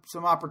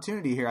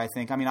opportunity here, I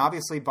think. I mean,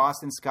 obviously,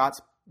 Boston Scott's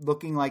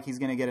looking like he's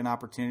going to get an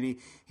opportunity.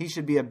 He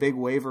should be a big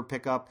waiver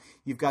pickup.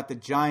 You've got the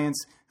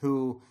Giants,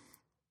 who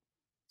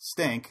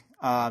stink.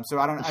 So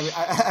I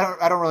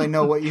don't really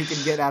know what you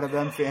can get out of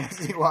them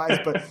fantasy-wise.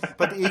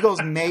 But the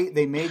Eagles may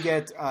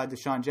get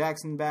Deshaun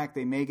Jackson back.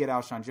 They may get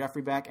Alshon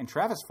Jeffrey back. And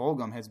Travis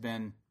Fulgham has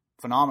been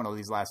phenomenal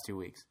these last 2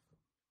 weeks.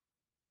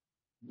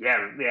 Yeah.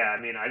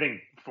 I mean, I think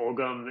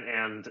Fulgham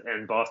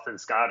and Boston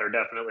Scott are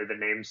definitely the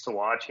names to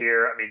watch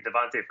here. I mean,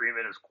 Devontae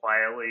Freeman has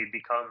quietly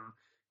become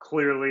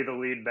clearly the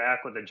lead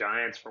back with the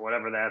Giants for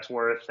whatever that's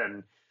worth.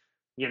 And,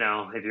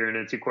 if you're in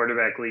a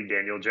 2-quarterback league,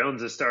 Daniel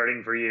Jones is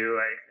starting for you.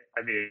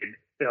 I mean,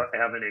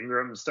 Evan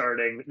Ingram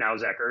starting. Now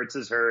Zach Ertz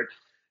is hurt.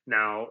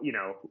 Now,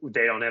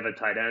 they don't have a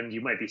tight end.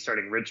 You might be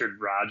starting Richard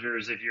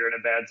Rodgers if you're in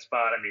a bad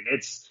spot. I mean,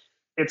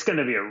 it's going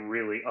to be a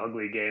really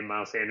ugly game.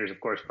 Miles Sanders, of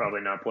course,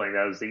 probably not playing.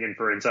 That was the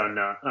inference on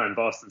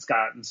Boston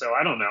Scott. And so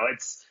I don't know.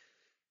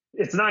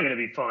 It's not going to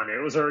be fun.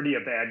 It was already a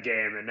bad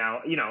game. And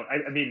now, you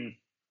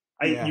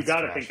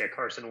got to think that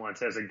Carson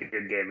Wentz has a good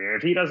game here.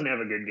 If he doesn't have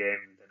a good game,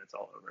 then it's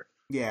all over.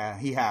 Yeah,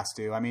 he has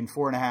to. I mean,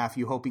 4.5,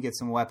 you hope he gets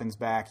some weapons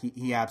back.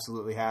 He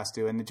absolutely has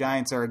to. And the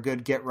Giants are a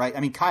good get right.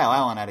 I mean, Kyle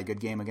Allen had a good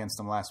game against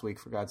them last week,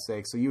 for God's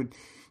sake. So you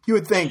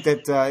would think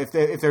that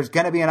if there's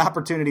going to be an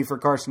opportunity for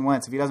Carson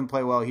Wentz, if he doesn't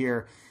play well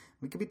here,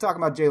 we could be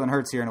talking about Jalen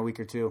Hurts here in a week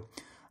or two.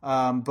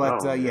 Not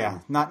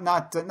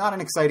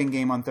an exciting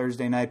game on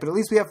Thursday night, but at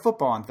least we have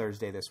football on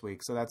Thursday this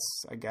week. So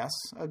that's, I guess,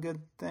 a good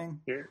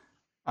thing. Yeah.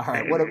 All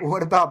right.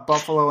 What about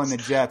Buffalo and the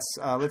Jets?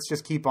 Let's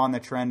just keep on the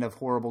trend of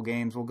horrible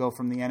games. We'll go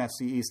from the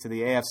NFC East to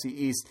the AFC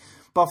East.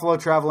 Buffalo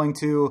traveling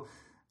to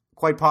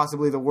quite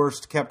possibly the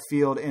worst kept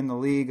field in the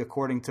league,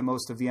 according to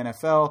most of the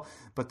NFL.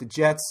 But the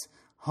Jets,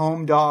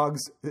 home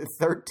dogs,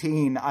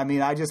 13. I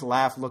mean, I just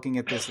laugh looking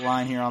at this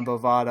line here on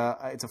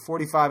Bovada. It's a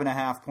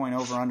 45.5 point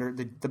over-under.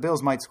 The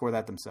Bills might score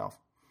that themselves.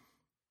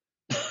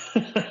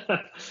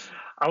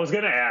 I was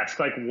going to ask,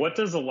 what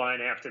does the line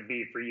have to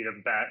be for you to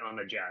bet on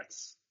the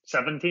Jets?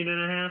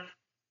 17.5?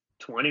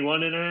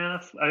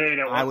 21.5? I mean,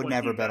 I would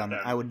never bet on them.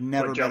 I would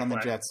never bet on the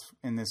Jets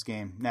in this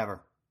game.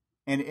 Never.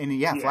 And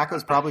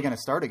Flacco's probably going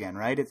to start again,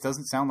 right? It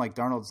doesn't sound like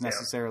Darnold's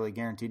necessarily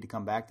guaranteed to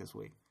come back this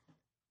week.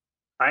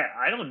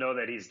 I don't know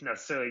that he's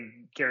necessarily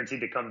guaranteed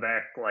to come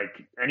back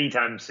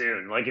anytime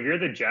soon. If you're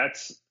the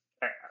Jets,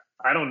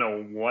 I don't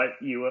know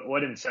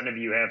what incentive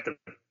you have to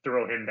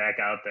throw him back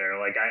out there.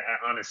 I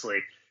honestly,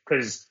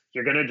 because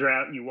you're going to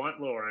draft, you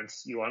want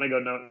Lawrence, you want to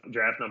go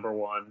draft number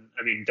 1.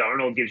 I mean,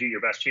 Darnold gives you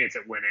your best chance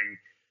at winning.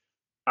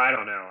 I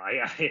don't know.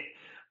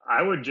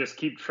 I would just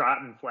keep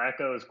trotting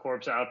Flacco's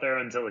corpse out there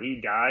until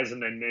he dies,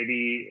 and then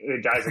maybe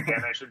dies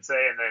again, I should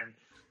say, and then,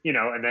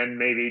 and then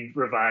maybe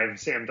revive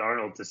Sam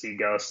Darnold to see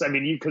ghosts. I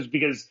mean,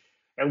 because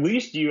at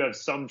least you have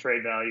some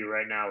trade value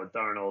right now with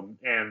Darnold,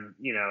 and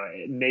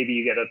maybe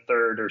you get a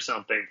third or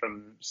something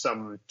from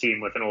some team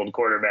with an old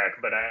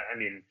quarterback. But I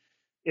mean,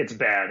 it's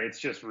bad. It's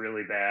just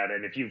really bad.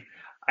 And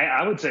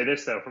I would say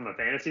this though, from a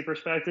fantasy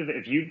perspective,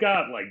 if you've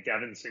got like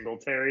Devin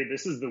Singletary,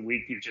 this is the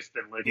week you've just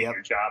been licking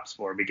your chops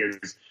for, because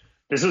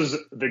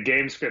the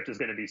game script is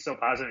going to be so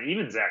positive.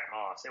 Even Zach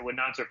Moss, it would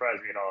not surprise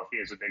me at all if he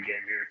has a big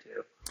game here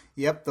too.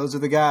 Yep, those are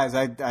the guys.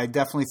 I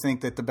definitely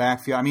think that the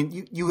backfield. I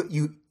mean,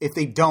 you if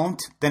they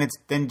don't,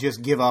 then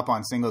just give up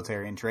on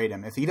Singletary and trade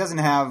him. If he doesn't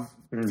have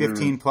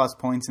 15 plus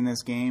points in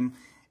this game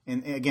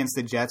against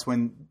the Jets,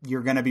 when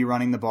you're going to be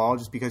running the ball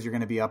just because you're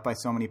going to be up by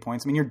so many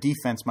points. I mean, your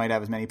defense might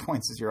have as many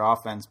points as your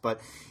offense, but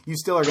you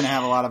still are going to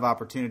have a lot of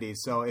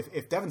opportunities. So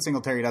if Devin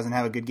Singletary doesn't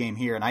have a good game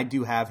here, and I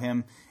do have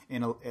him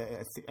in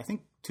I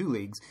think 2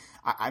 leagues.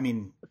 I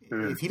mean,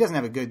 if he doesn't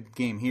have a good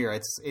game here,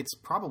 it's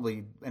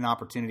probably an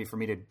opportunity for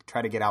me to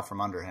try to get out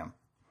from under him.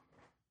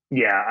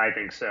 Yeah, I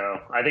think so.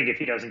 I think if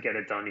he doesn't get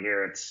it done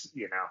here, it's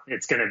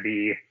going to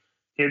be,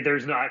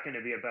 there's not going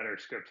to be a better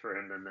script for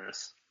him than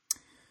this.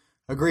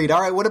 Agreed.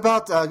 All right, what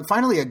about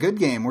finally a good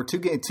game? We're two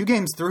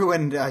games through,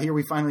 and here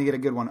we finally get a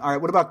good one. All right,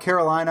 what about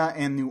Carolina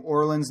and New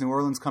Orleans? New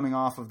Orleans coming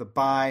off of the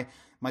bye.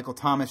 Michael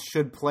Thomas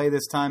should play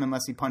this time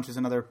unless he punches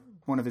another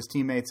one of his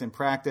teammates in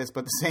practice.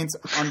 But the Saints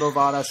on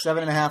Bovada,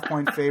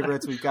 7.5-point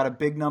favorites. We've got a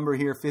big number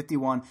here,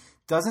 51.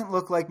 Doesn't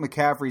look like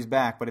McCaffrey's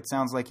back, but it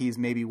sounds like he's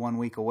maybe 1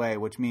 week away,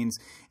 which means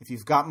if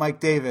you've got Mike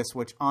Davis,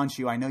 which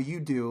Anshu, I know you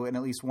do in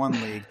at least one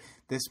league,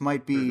 this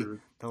might be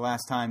the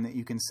last time that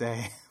you can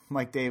say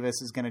Mike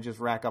Davis is going to just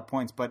rack up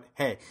points. But,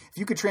 hey, if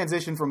you could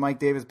transition from Mike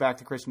Davis back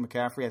to Christian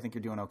McCaffrey, I think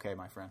you're doing okay,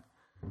 my friend.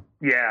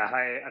 Yeah,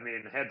 I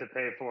mean, had to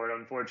pay for it,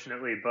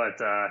 unfortunately,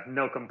 but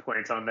no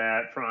complaints on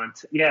that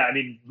front. Yeah, I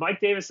mean,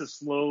 Mike Davis is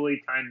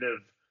slowly kind of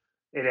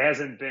 – it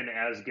hasn't been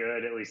as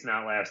good, at least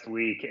not last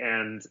week.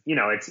 And,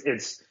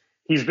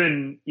 he's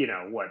been,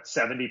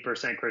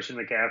 70% Christian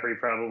McCaffrey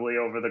probably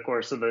over the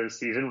course of the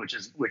season, which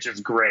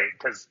is great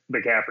because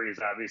McCaffrey is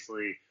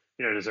obviously,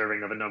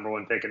 deserving of a number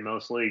 1 pick in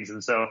most leagues.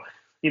 And so,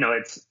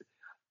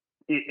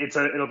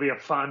 it'll be a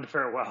fond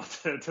farewell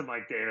to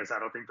Mike Davis. I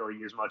don't think they'll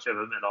use much of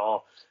him at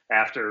all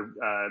after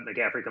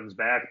McCaffrey comes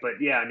back. But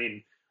yeah, I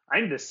mean, I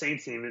think the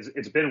Saints team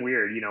it's been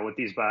weird, with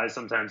these buys.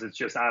 Sometimes it's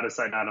just out of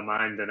sight, out of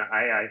mind. And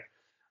I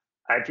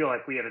feel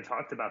like we haven't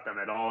talked about them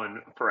at all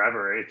in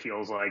forever, it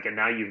feels like. And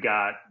now you've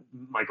got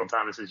Michael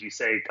Thomas, as you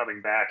say,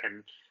 coming back.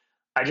 And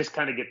I just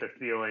kind of get the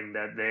feeling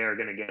that they are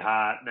going to get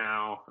hot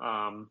now,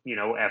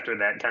 after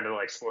that kind of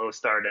like slow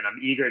start. And I'm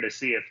eager to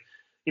see if,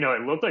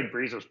 it looked like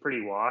Breeze was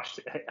pretty washed.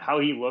 How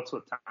he looks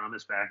with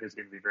Thomas back is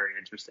going to be very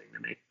interesting to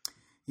me.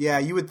 Yeah,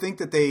 you would think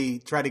that they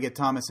try to get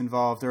Thomas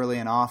involved early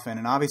and often.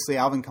 And obviously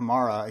Alvin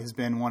Kamara has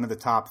been one of the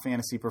top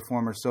fantasy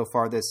performers so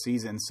far this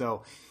season.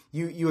 So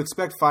you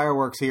expect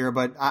fireworks here.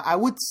 But I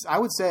would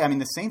say, I mean,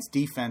 the Saints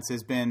defense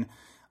has been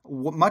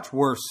much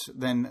worse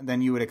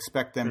than you would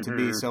expect them to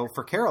be. So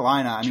for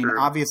Carolina, I mean,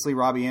 obviously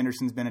Robbie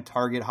Anderson's been a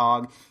target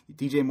hog.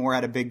 DJ Moore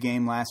had a big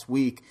game last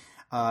week.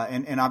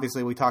 And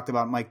obviously we talked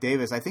about Mike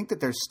Davis. I think that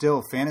there's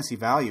still fantasy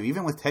value,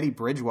 even with Teddy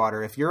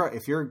Bridgewater. If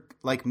you're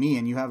like me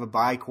and you have a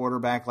bye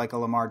quarterback like a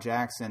Lamar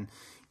Jackson,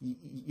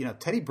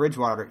 Teddy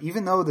Bridgewater,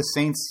 even though the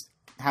Saints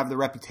have the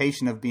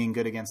reputation of being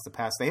good against the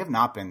pass, they have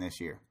not been this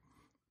year.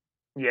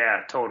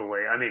 Yeah,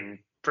 totally. I mean,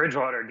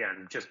 Bridgewater,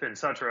 again, just been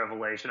such a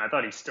revelation. I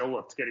thought he still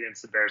looked good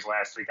against the Bears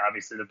last week.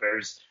 Obviously the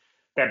Bears,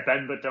 that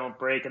bend but don't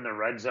break in the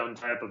red zone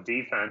type of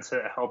defense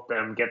helped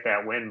them get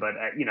that win. But,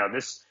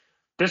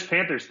 this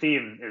Panthers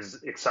team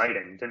is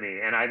exciting to me,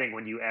 and I think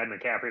when you add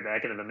McCaffrey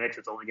back into the mix,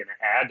 it's only going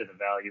to add to the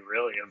value,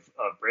 really,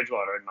 of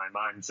Bridgewater in my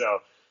mind.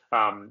 So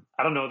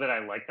I don't know that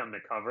I like them to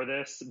cover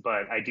this,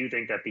 but I do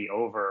think that the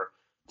over,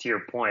 to your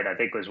point, I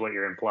think was what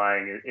you're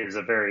implying, is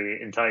a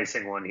very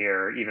enticing one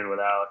here, even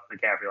without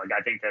McCaffrey. Like,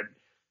 I think that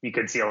you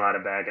could see a lot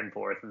of back and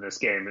forth in this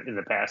game, in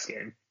the past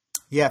game.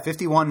 Yeah,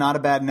 51, not a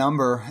bad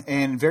number,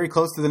 and very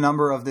close to the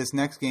number of this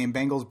next game,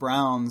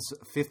 Bengals-Browns,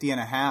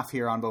 50.5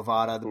 here on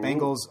Bovada. The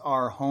Bengals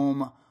are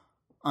home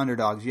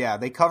underdogs. Yeah,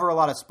 they cover a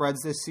lot of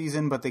spreads this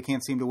season, but they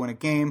can't seem to win a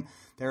game.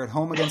 They're at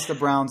home against the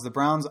Browns. The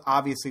Browns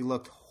obviously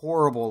looked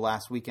horrible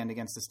last weekend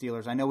against the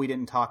Steelers. I know we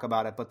didn't talk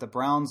about it, but the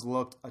Browns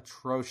looked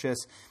atrocious.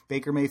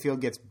 Baker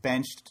Mayfield gets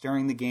benched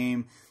during the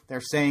game.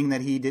 They're saying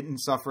that he didn't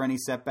suffer any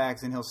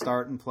setbacks and he'll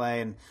start and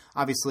play. And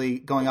obviously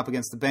going up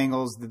against the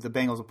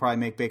Bengals will probably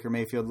make Baker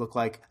Mayfield look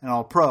like an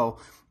all-pro.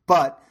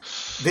 But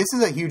this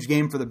is a huge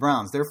game for the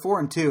Browns. They're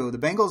 4-2. The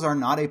Bengals are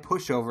not a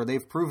pushover.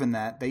 They've proven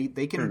that. They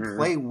can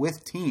play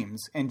with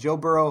teams. And Joe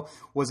Burrow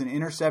was an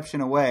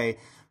interception away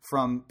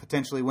from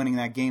potentially winning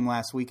that game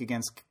last week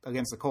against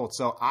the Colts.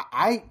 So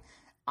I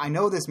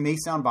know this may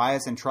sound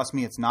biased, and trust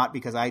me, it's not,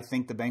 because I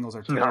think the Bengals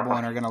are terrible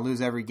and are going to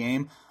lose every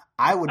game.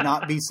 I would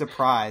not be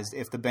surprised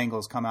if the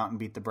Bengals come out and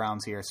beat the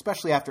Browns here,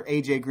 especially after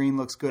A.J. Green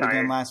looks good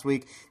again last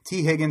week.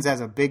 T. Higgins has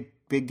a big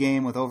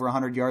game with over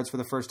 100 yards for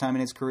the first time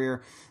in his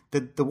career.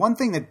 The one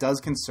thing that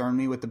does concern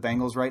me with the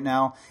Bengals right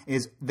now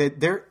is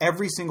that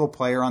every single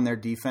player on their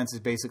defense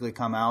has basically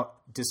come out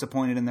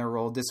disappointed in their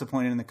role,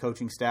 disappointed in the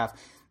coaching staff.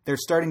 they're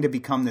starting to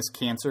become this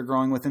cancer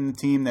growing within the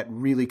team that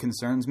really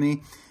concerns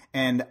me.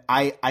 And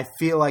I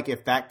feel like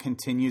if that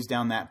continues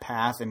down that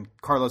path, and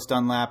Carlos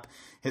Dunlap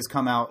has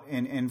come out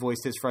and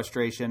voiced his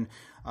frustration,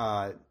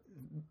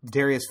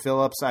 Darius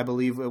Phillips, I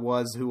believe it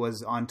was, who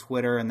was on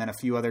Twitter, and then a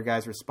few other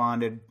guys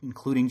responded,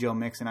 including Joe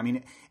Mixon. I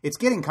mean, it's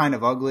getting kind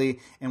of ugly,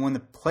 and when the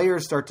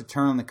players start to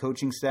turn on the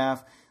coaching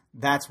staff,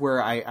 that's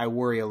where I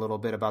worry a little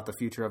bit about the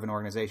future of an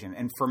organization.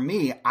 And for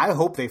me, I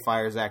hope they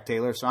fire Zach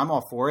Taylor, so I'm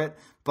all for it,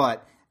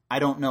 but I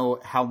don't know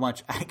how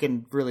much I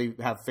can really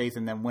have faith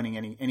in them winning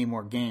any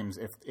more games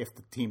if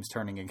the team's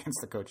turning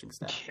against the coaching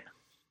staff.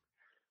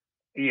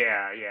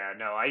 Yeah,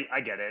 no,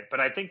 I get it. But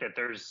I think that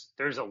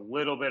there's a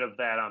little bit of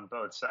that on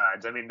both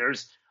sides. I mean,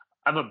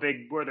 I'm a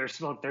big where there's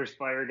smoke, there's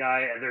fire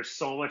guy, and there's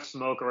so much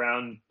smoke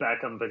around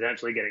Beckham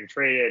potentially getting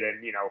traded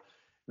and,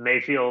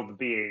 Mayfield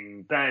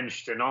being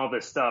benched and all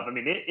this stuff. I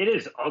mean, it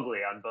is ugly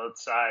on both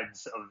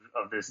sides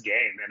of this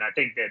game. And I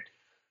think that,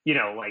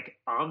 like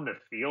on the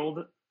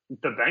field,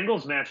 the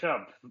Bengals match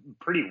up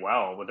pretty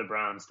well with the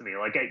Browns to me.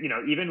 Like,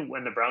 even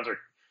when the Browns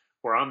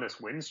were on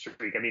this win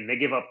streak, I mean, they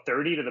give up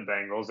 30 to the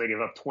Bengals. They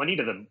give up 20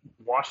 to the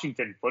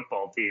Washington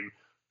football team,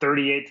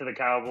 38 to the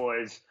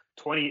Cowboys,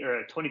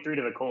 23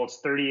 to the Colts,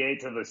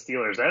 38 to the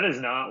Steelers. That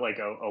is not like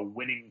a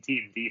winning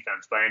team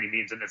defense by any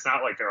means. And it's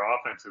not like their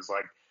offense is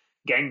like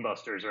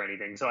gangbusters or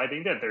anything. So I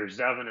think that there's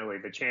definitely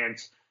the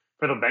chance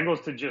for the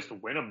Bengals to just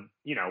win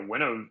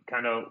a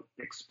kind of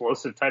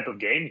explosive type of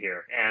game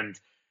here. And,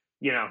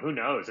 who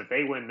knows if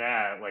they win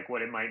that, like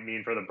what it might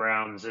mean for the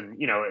Browns.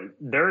 And,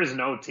 there is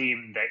no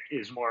team that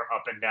is more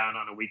up and down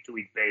on a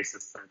week-to-week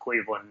basis than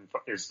Cleveland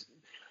is,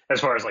 as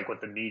far as like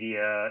what the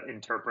media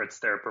interprets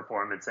their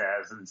performance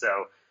as. And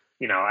so,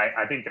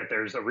 I think that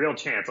there's a real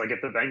chance, like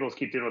if the Bengals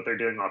keep doing what they're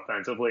doing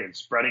offensively and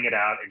spreading it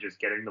out and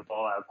just getting the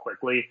ball out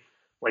quickly,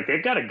 like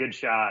they've got a good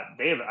shot.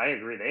 I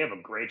agree. They have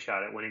a great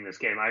shot at winning this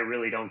game. I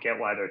really don't get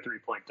why they're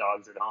 3-point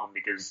dogs at home,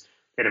 because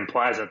it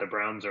implies that the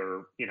Browns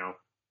are,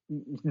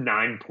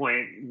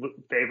 9-point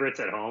favorites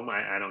at home.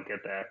 I don't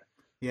get that.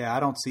 Yeah, I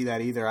don't see that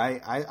either.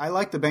 I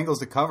like the Bengals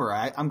to cover.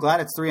 I'm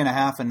glad it's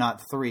 3.5 and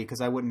not 3, because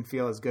I wouldn't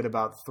feel as good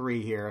about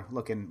 3 here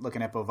looking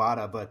at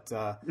Bovada. But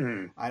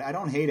I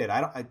don't hate it.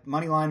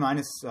 Money line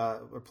minus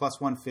or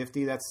plus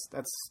 150. That's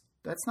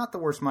not the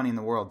worst money in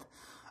the world.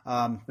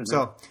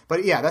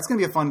 But yeah, that's going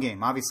to be a fun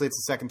game. Obviously, it's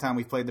the second time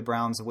we've played the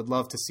Browns. I would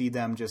love to see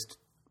them just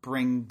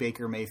bring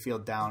Baker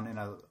Mayfield down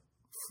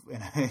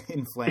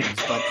in flames.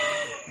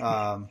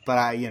 But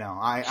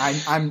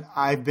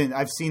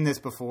I've seen this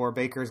before.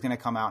 Baker's going to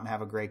come out and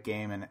have a great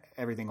game, and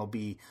everything will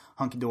be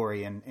hunky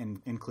dory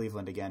in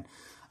Cleveland again.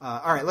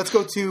 All right, let's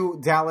go to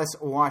Dallas,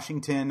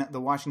 Washington. The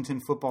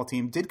Washington football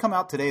team did come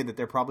out today that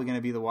they're probably going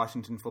to be the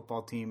Washington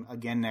football team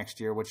again next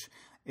year, which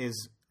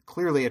is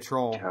clearly a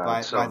troll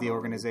by the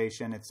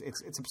organization.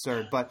 It's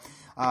absurd, but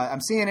I'm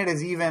seeing it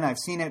as even. I've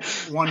seen it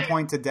 1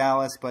 point to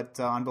Dallas, but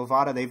on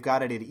Bovada they've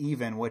got it at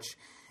even, which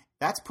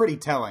that's pretty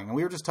telling. And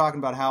we were just talking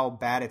about how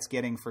bad it's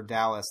getting for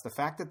Dallas. The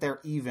fact that they're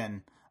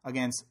even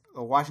against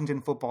a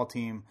Washington football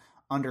team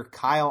under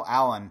Kyle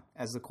Allen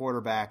as the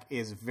quarterback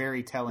is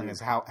very telling as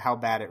how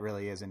bad it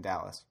really is in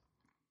Dallas.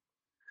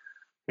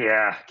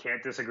 Yeah,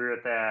 can't disagree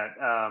with that.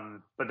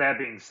 But that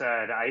being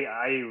said,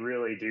 I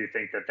really do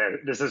think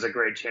that this is a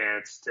great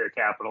chance to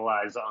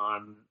capitalize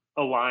on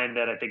a line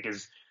that I think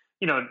is,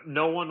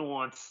 no one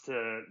wants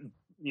to,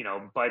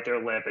 bite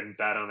their lip and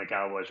bet on the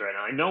Cowboys right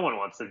now. No one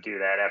wants to do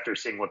that after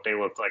seeing what they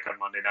looked like on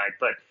Monday night.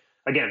 But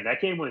again,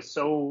 that game was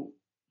so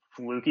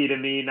fluky to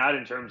me, not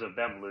in terms of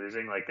them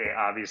losing, like they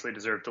obviously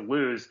deserve to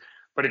lose,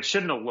 but it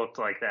shouldn't have looked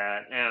like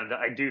that. And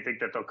I do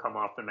think that they'll come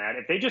off the mat.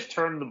 If they just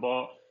turn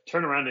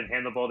around and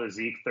hand the ball to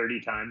Zeke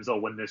 30 times,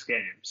 they'll win this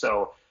game.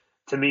 So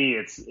to me,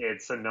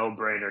 it's a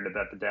no-brainer to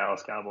bet the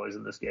Dallas Cowboys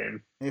in this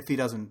game. If he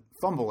doesn't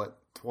fumble it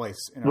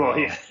twice in a row. Well,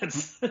 yeah,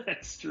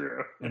 that's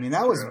true. I mean,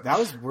 that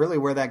was really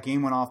where that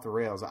game went off the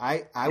rails.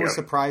 I was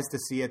surprised to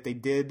see it. They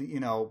did,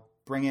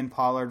 bring in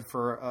Pollard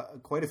for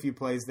quite a few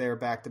plays there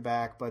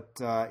back-to-back, but,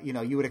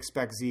 you would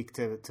expect Zeke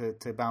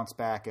to bounce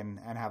back and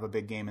have a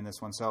big game in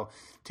this one. So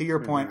to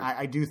your point,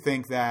 I do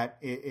think that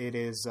it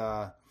is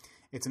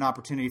it's an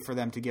opportunity for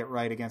them to get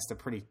right against a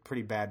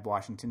pretty bad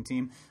Washington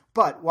team.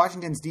 But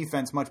Washington's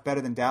defense much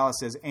better than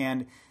Dallas's,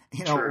 and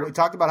we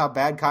talked about how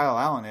bad Kyle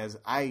Allen is.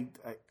 I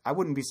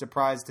wouldn't be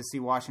surprised to see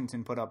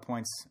Washington put up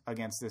points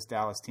against this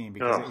Dallas team,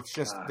 because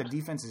the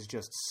defense is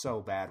just so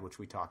bad, which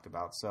we talked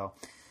about. So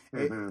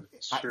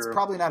it's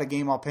probably not a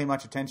game I'll pay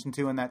much attention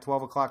to in that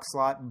 12 o'clock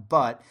slot,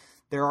 but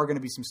there are going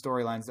to be some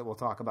storylines that we'll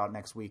talk about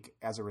next week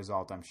as a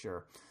result, I'm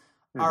sure.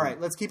 All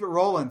right, let's keep it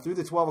rolling through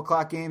the 12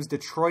 o'clock games.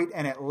 Detroit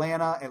and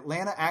Atlanta.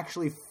 Atlanta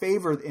actually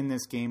favored in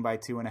this game by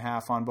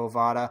 2.5 on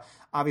Bovada.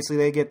 Obviously,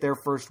 they get their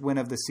first win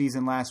of the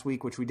season last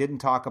week, which we didn't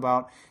talk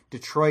about.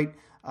 Detroit,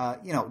 I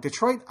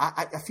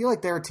feel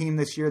like they're a team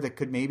this year that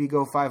could maybe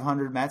go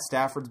 500. Matt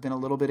Stafford's been a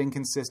little bit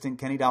inconsistent.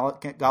 Kenny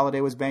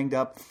Golladay was banged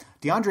up.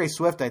 DeAndre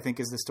Swift, I think,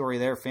 is the story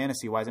there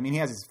fantasy-wise. I mean, he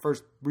has his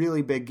first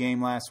really big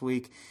game last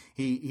week.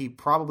 He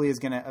probably is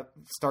going to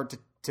start to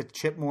to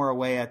chip more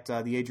away at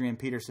the Adrian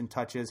Peterson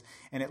touches.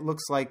 And it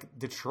looks like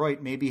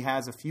Detroit maybe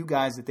has a few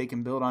guys that they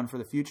can build on for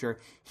the future.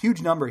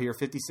 Huge number here,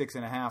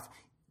 56.5.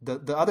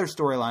 The other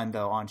storyline,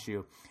 though, on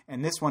you,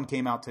 and this one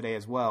came out today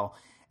as well,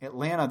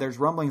 Atlanta, there's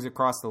rumblings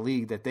across the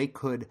league that they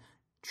could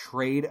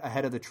trade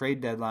ahead of the trade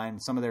deadline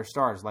some of their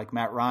stars like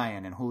Matt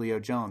Ryan and Julio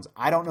Jones.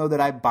 I don't know that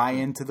I buy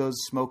into those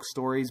smoke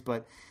stories,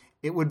 but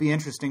it would be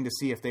interesting to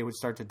see if they would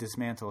start to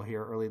dismantle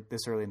here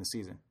this early in the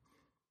season.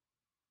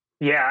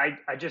 Yeah,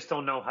 I just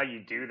don't know how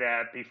you do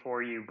that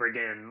before you bring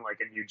in like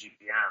a new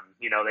GM.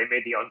 They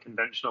made the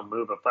unconventional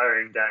move of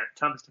firing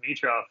Thomas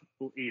Dimitroff,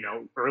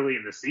 early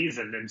in the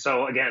season. And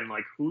so again,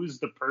 like who's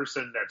the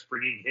person that's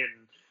bringing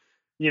in,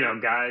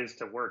 guys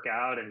to work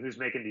out and who's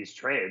making these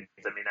trades?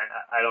 I mean,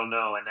 I don't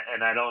know.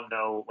 And I don't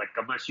know, like,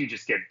 unless you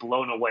just get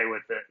blown away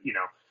with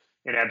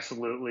an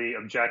absolutely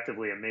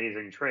objectively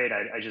amazing trade,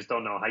 I just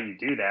don't know how you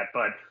do that.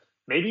 But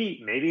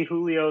maybe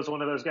Julio's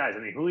one of those guys. I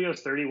mean,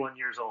 Julio's 31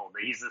 years old.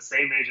 He's the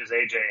same age as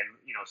AJ. And,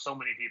 so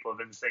many people have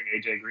been saying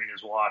AJ Green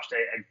is washed.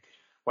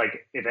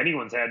 Like, if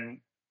anyone's had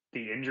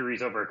the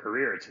injuries over a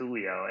career, it's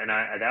Julio. And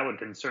that would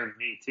concern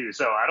me too.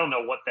 So I don't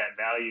know what that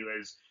value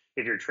is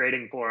if you're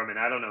trading for him. And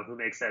I don't know who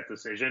makes that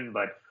decision.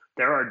 But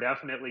there are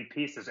definitely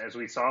pieces, as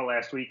we saw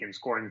last week in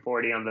scoring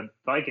 40 on the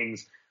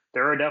Vikings,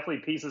 there are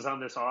definitely pieces on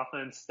this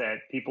offense that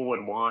people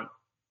would want,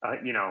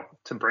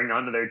 to bring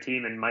onto their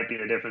team, and might be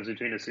the difference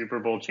between a Super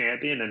Bowl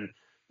champion and,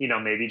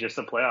 maybe just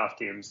a playoff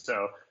team.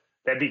 So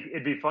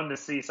it'd be fun to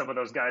see some of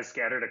those guys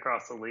scattered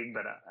across the league,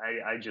 but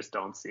I just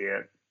don't see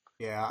it.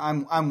 Yeah,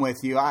 I'm with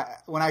you.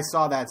 When I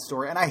saw that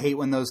story, and I hate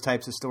when those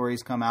types of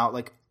stories come out,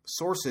 like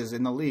sources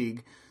in the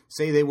league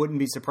say they wouldn't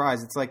be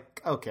surprised. It's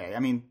like, okay, I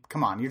mean,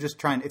 come on, you're just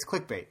trying. It's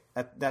clickbait.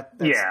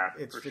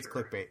 It's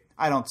clickbait.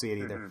 I don't see it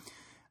either. Mm-hmm.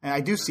 And I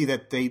do see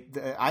that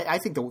I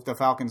think the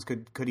Falcons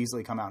could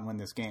easily come out and win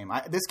this game.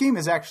 This game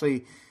is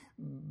actually,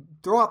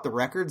 throw out the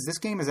records, this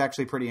game is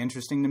actually pretty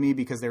interesting to me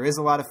because there is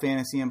a lot of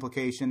fantasy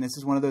implication. This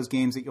is one of those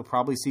games that you'll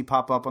probably see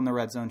pop up on the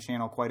Red Zone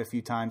channel quite a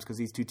few times because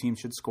these two teams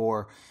should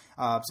score.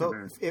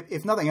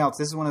 If nothing else,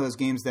 this is one of those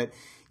games that,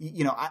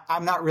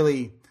 I'm not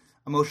really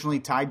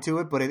emotionally tied to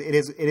it, but it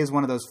is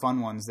one of those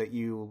fun ones that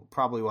you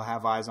probably will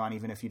have eyes on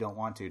even if you don't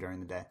want to during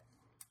the day.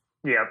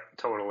 Yep,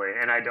 totally.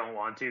 And I don't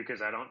want to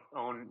because I don't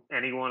own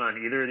anyone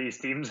on either of these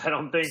teams, I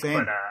don't think. Same.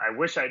 But I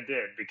wish I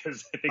did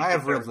because I think I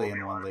have Ridley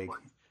in one league.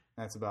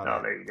 That's about it. Oh,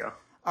 there you go.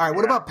 All right,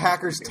 what about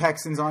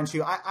Packers-Texans on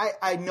you?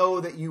 I know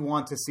that you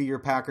want to see your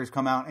Packers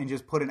come out and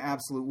just put an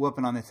absolute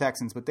whooping on the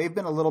Texans, but they've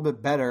been a little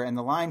bit better, and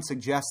the line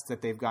suggests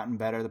that they've gotten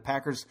better. The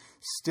Packers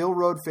still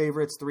road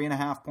favorites,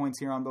 3.5 points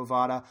here on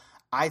Bovada.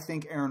 I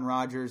think Aaron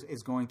Rodgers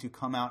is going to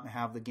come out and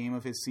have the game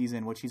of his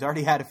season, which he's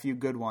already had a few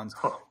good ones,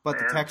 but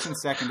the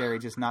Texans secondary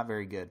just not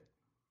very good.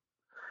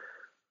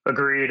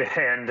 Agreed.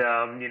 And,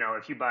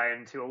 if you buy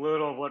into a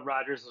little of what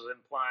Rodgers was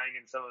implying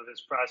in some of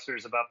his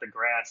pressers about the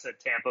grass at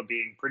Tampa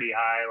being pretty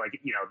high, like,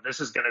 this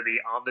is going to be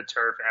on the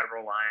turf at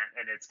Reliant,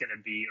 and it's going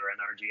to be, or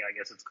NRG, I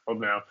guess it's called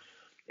now,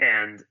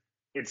 and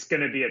it's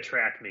going to be a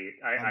track meet.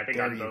 I think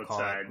on both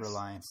sides.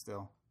 Reliant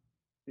still.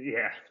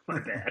 Yeah, my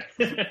bad.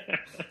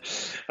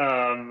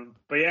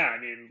 But yeah, I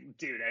mean,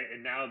 dude,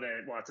 and now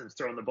that Watson's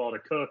throwing the ball to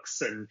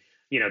Cooks, and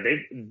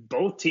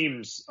both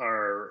teams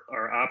are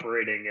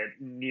operating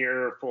at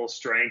near full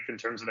strength in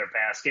terms of their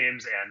pass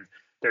games, and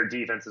their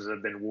defenses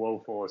have been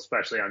woeful,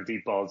 especially on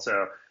deep balls.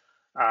 So,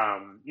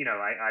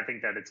 I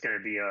think that it's going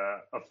to be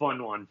a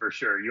fun one for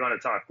sure. You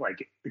want to talk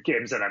like the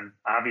games that I'm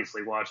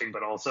obviously watching,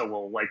 but also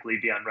will likely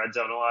be on Red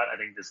Zone a lot. I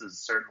think this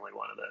is certainly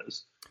one of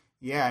those.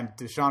 Yeah, and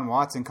Deshaun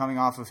Watson coming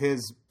off of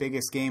his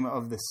biggest game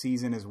of the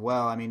season as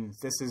well. I mean,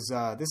 this is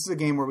a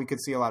game where we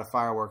could see a lot of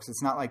fireworks.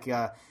 It's not like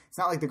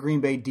the Green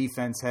Bay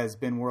defense has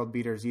been world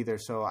beaters either.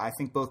 So I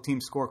think both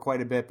teams score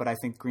quite a bit, but I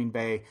think Green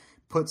Bay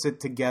puts it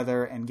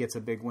together and gets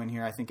a big win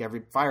here. I think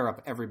fire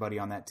up everybody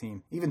on that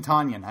team, even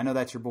Tanyan. I know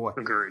that's your boy.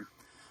 Agreed.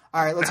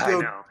 All right, let's go.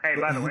 I know. Hey,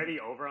 by the way,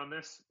 the over on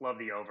this, love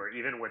the over.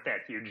 Even with that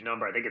huge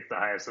number, I think it's the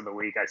highest of the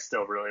week. I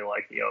still really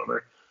like the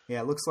over.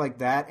 Yeah, it looks like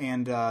that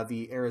and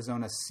the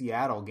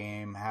Arizona-Seattle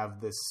game have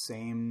the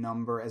same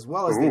number, as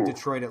well as the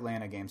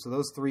Detroit-Atlanta game. So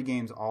those three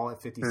games all at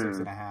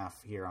 56.5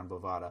 here on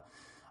Bovada.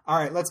 All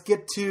right, let's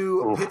get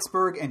to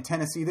Pittsburgh and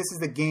Tennessee. This is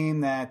the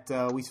game that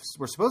we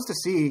were supposed to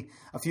see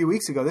a few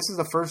weeks ago. This is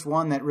the first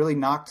one that really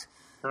knocked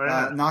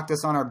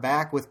us on our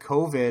back with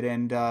COVID,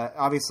 and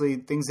obviously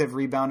things have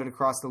rebounded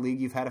across the league.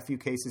 You've had a few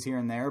cases here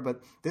and there,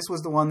 but this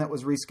was the one that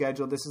was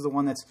rescheduled. This is the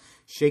one that's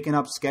shaken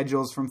up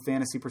schedules from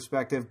fantasy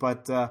perspective,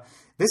 but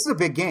this is a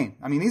big game.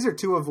 I mean, these are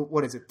two of,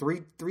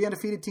 three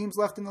undefeated teams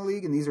left in the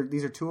league, and these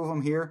are two of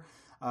them here.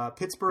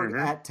 Pittsburgh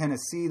at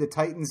Tennessee. The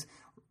Titans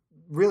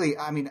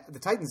the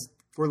Titans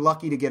were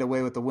lucky to get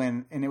away with the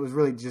win, and it was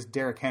really just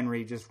Derrick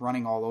Henry just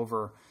running all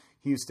over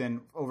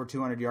Houston, over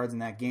 200 yards in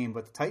that game.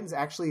 But the Titans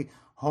actually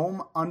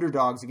home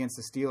underdogs against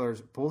the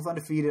Steelers, both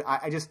undefeated.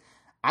 I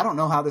don't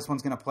know how this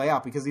one's going to play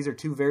out because these are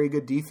two very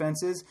good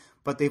defenses,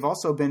 but they've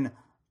also been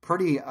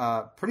pretty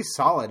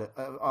solid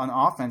on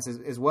offense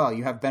as well.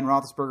 You have Ben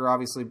Roethlisberger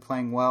obviously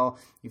playing well.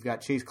 You've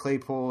got Chase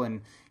Claypool,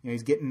 and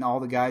he's getting all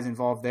the guys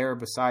involved there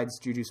besides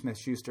Juju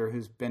Smith-Schuster,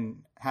 who's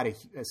had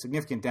a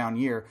significant down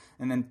year.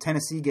 And then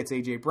Tennessee gets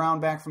A.J. Brown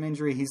back from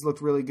injury. He's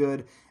looked really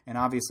good. And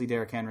obviously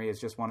Derrick Henry is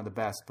just one of the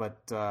best. But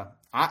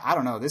I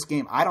don't know. This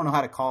game, I don't know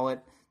how to call it.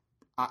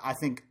 I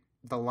think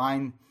the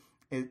line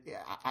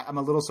I'm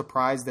a little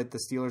surprised that the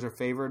Steelers are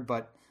favored,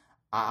 but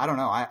I don't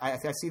know. I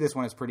see this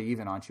one as pretty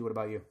even, Anchi. What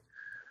about you?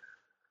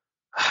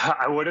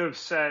 I would have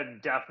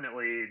said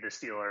definitely the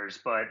Steelers,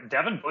 but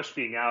Devin Bush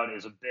being out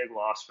is a big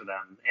loss for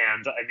them.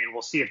 And, I mean,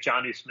 we'll see if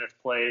Jonnu Smith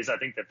plays. I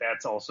think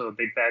that's also a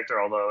big factor,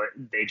 although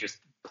they just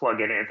plug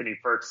in Anthony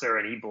Firkser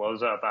and he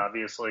blows up,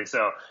 obviously.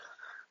 So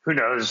who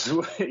knows?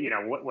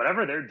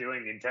 Whatever they're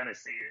doing in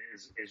Tennessee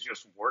is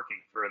just working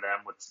for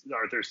them with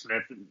Arthur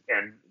Smith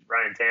and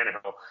Ryan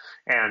Tannehill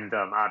and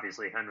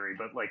obviously Henry.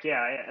 But,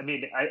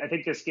 I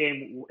think this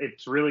game,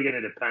 it's really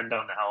going to depend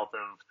on the health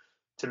of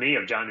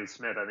Jonnu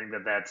Smith. I think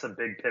that's a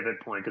big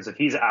pivot point because if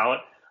he's out,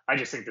 I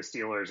just think the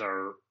Steelers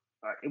are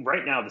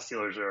right now. The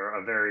Steelers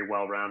are a very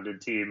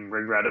well-rounded team,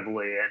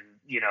 regrettably,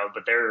 and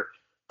but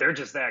they're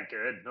just that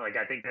good. Like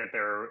I think that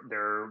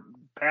their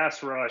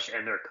pass rush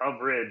and their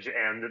coverage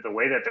and the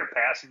way that they're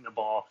passing the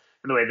ball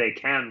and the way they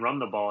can run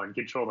the ball and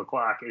control the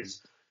clock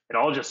it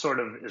all just sort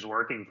of is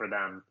working for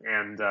them.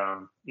 And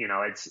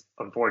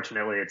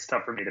it's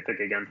tough for me to pick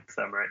against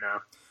them right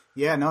now.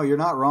 Yeah, no, you're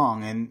not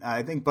wrong. And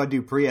I think Bud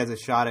Dupree has a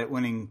shot at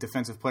winning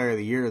Defensive Player of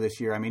the Year this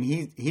year. I mean,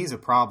 he's a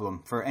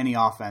problem for any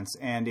offense.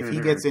 And if he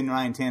gets in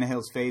Ryan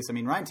Tannehill's face, I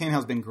mean, Ryan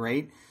Tannehill's been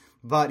great,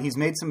 but he's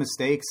made some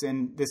mistakes.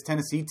 And this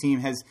Tennessee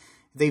team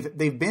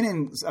they've been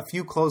in a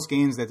few close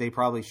games that they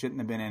probably shouldn't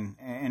have been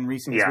in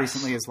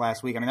recently as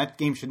last week. I mean, that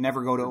game should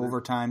never go to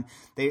overtime.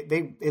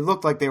 It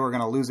looked like they were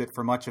going to lose it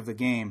for much of the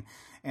game,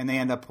 and they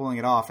end up pulling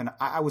it off. And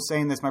I was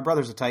saying this, my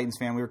brother's a Titans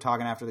fan. We were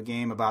talking after the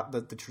game about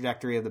the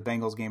trajectory of the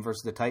Bengals game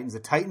versus the Titans. The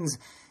Titans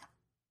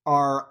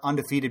are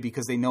undefeated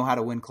because they know how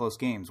to win close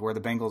games, where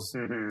the Bengals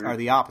are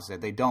the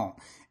opposite. They don't.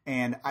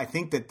 And I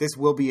think that this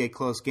will be a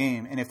close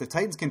game. And if the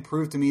Titans can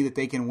prove to me that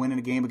they can win in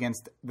a game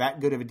against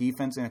that good of a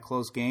defense in a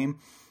close game,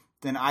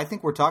 then I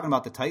think we're talking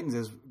about the Titans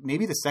as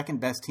maybe the second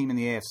best team in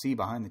the AFC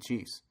behind the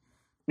Chiefs.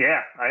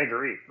 Yeah, I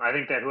agree. I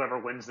think that whoever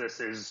wins this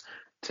is,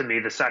 to me,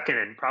 the second,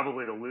 and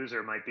probably the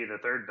loser might be the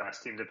third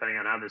best team, depending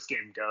on how this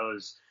game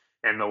goes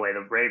and the way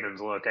the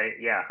Ravens look.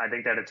 I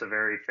think that it's a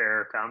very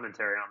fair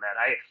commentary on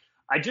that.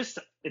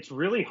 It's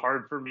really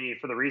hard for me,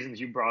 for the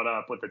reasons you brought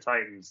up with the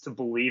Titans, to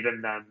believe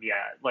in them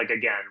yet.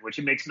 Which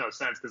it makes no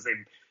sense because they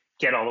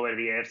get all the way to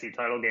the AFC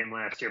title game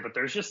last year, but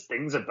there's just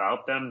things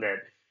about them that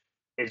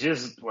it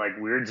just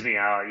weirds me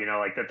out,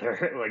 that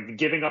they're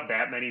giving up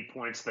that many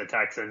points to the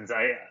Texans.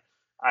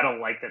 I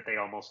don't like that they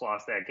almost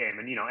lost that game.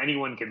 And,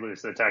 anyone could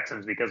lose to the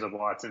Texans because of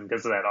Watson,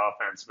 because of that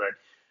offense. But,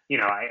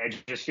 I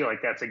just feel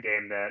like that's a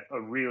game that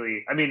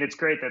it's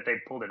great that they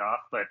pulled it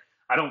off, but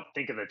I don't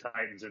think of the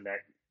Titans in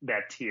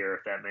that tier,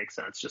 if that makes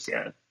sense, just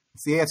yet.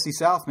 It's the AFC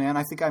South, man.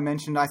 I think I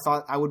mentioned I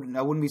thought I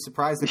wouldn't be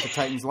surprised if the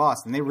Titans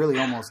lost, and they really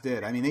almost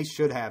did. I mean, they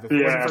should have. If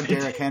it wasn't for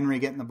Derrick Henry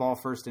getting the ball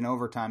first in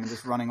overtime and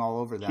just running all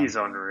over them. He's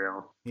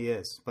unreal. He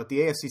is. But the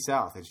AFC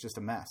South is just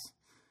a mess.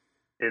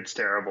 It's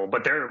terrible.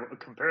 But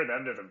compare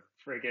them to the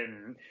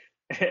friggin'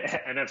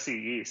 NFC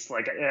East.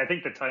 I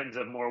think the Titans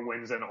have more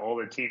wins than all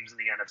the teams in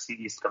the NFC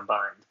East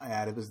combined.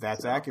 Yeah,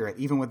 that's accurate,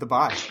 even with the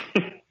bye.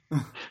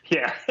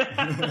 Yeah.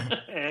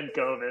 And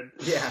COVID.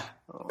 Yeah.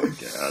 Oh, my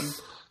God.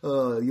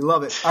 You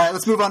love it. All right,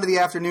 let's move on to the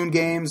afternoon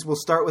games. We'll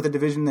start with a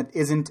division that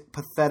isn't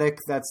pathetic.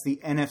 That's the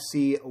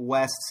NFC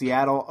West.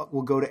 Seattle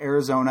will go to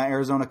Arizona.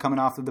 Arizona coming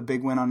off of the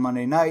big win on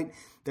Monday night.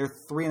 They're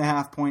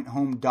 3.5-point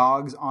home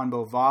dogs on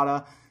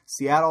Bovada.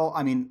 Seattle,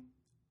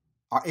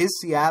 is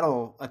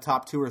Seattle a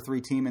top 2 or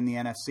 3 team in the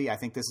NFC? I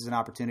think this is an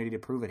opportunity to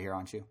prove it here,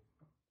 aren't you?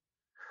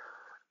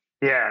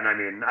 Yeah,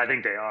 and I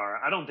think they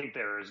are. I don't think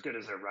they're as good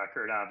as their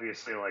record,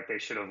 obviously. They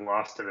should have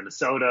lost to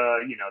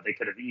Minnesota. They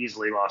could have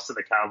easily lost to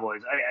the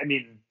Cowboys.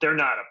 They're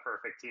not a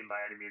perfect team by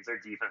any means. Their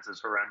defense is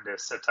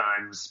horrendous at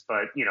times,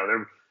 but,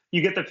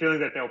 you get the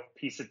feeling that they'll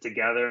piece it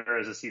together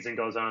as the season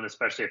goes on,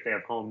 especially if they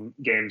have home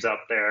games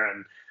up there.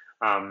 And,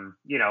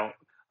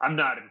 I'm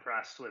not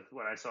impressed with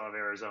what I saw of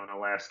Arizona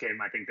last game.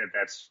 I think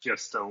that's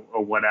just a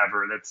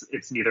whatever.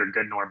 It's neither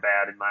good nor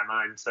bad in my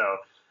mind. So,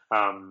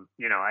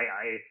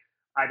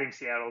 I think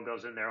Seattle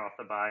goes in there off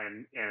the bye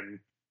and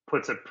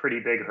puts a pretty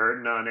big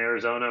hurting on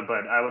Arizona,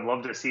 but I would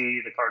love to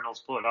see the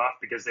Cardinals pull it off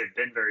because they've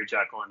been very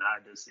Jekyll and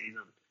Hyde this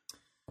season.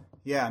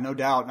 Yeah, no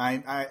doubt.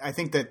 And I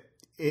think that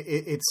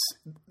it's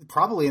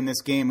probably in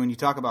this game when you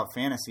talk about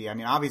fantasy.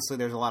 Obviously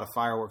there's a lot of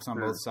fireworks on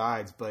both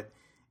sides, but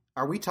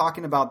are we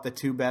talking about the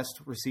 2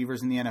 best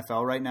receivers in the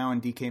NFL right now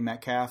in DK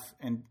Metcalf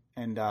and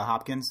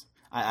Hopkins?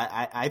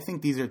 I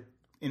think these are,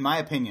 in my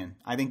opinion,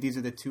 these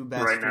are the 2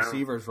 best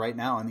receivers right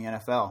now in the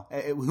NFL.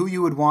 Who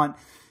you would want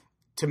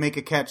to make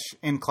a catch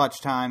in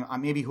clutch time?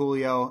 Maybe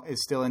Julio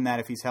is still in that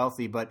if he's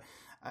healthy, but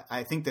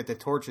I think that the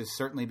torch is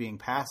certainly being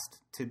passed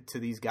to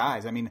these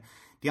guys.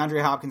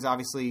 DeAndre Hopkins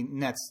obviously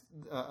nets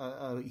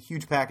a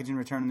huge package in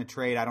return in the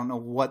trade. I don't know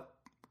what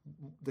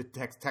the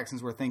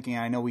Texans were thinking.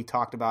 I know we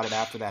talked about it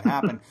after that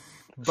happened,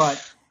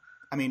 but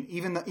I mean,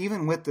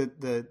 even with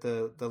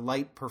the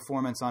light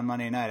performance on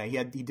Monday night,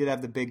 he did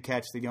have the big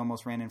catch that he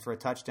almost ran in for a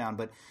touchdown.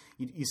 But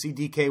you see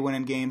DK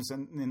winning games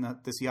in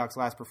the Seahawks'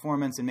 last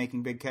performance and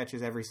making big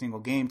catches every single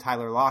game.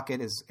 Tyler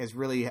Lockett has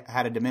really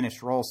had a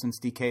diminished role since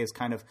DK has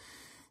kind of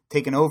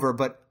taken over.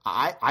 But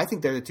I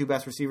think they're the two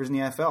best receivers in the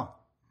NFL.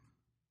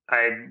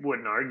 I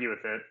wouldn't argue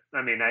with it.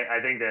 I mean,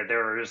 I think that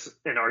there's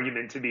an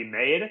argument to be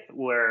made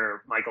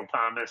where Michael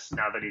Thomas,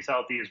 now that he's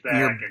healthy, is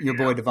back. Your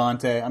boy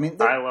Devontae. I mean,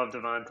 I love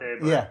Devontae,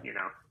 but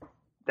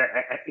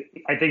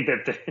I think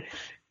that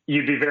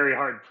you'd be very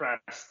hard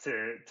pressed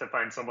to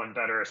find someone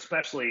better,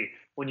 especially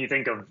when you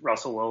think of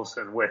Russell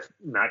Wilson with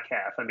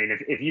Metcalf. I mean,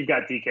 if you've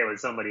got DK with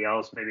somebody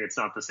else, maybe it's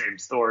not the same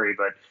story,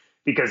 but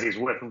because he's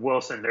with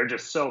Wilson, they're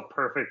just so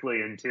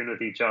perfectly in tune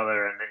with each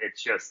other, and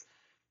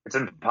it's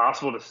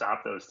impossible to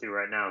stop those two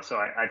right now. So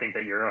I think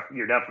that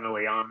you're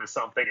definitely on to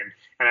something.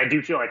 And I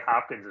do feel like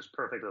Hopkins is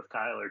perfect with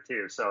Kyler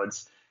too. So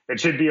it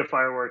should be a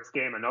fireworks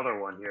game, another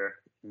one here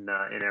in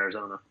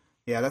Arizona.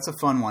 Yeah, that's a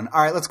fun one.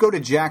 All right, let's go to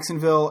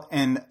Jacksonville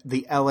and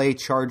the LA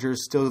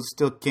Chargers. Still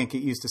can't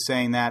get used to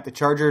saying that. The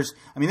Chargers,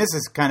 I mean, this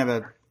is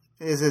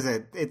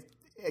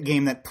a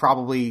game that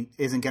probably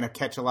isn't going to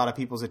catch a lot of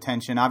people's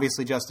attention.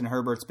 Obviously, Justin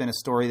Herbert's been a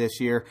story this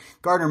year.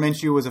 Gardner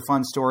Minshew was a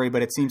fun story,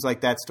 but it seems like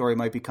that story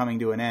might be coming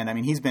to an end. I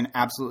mean, he's been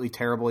absolutely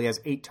terrible. He has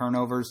 8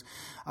 turnovers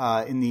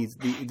in these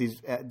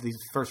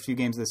first few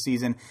games of the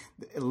season.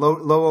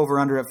 Low over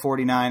under at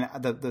 49.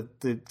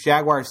 The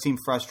Jaguars seem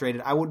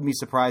frustrated. I wouldn't be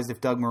surprised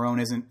if Doug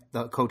Marrone isn't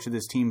the coach of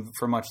this team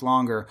for much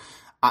longer.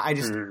 I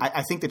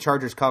think the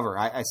Chargers cover.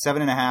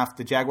 7.5.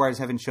 The Jaguars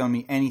haven't shown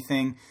me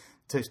anything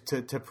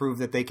to prove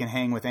that they can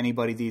hang with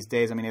anybody these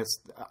days. I mean,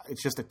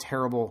 it's just a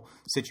terrible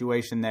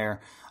situation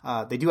there.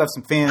 They do have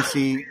some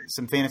fantasy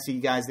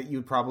guys that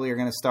you probably are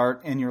going to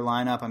start in your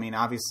lineup. I mean,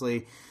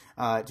 obviously,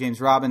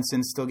 James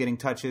Robinson's still getting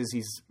touches.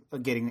 He's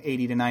getting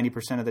 80 to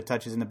 90% of the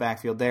touches in the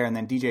backfield there. And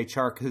then DJ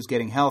Chark, who's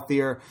getting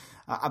healthier.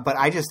 But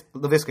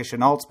Laviska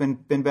Shenault's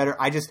been better.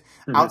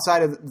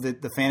 Outside of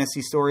the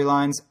fantasy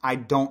storylines, I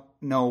don't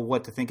know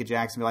what to think of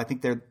Jacksonville. I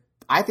think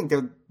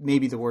they're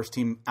maybe the worst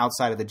team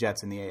outside of the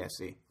Jets in the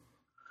AFC.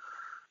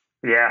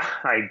 Yeah,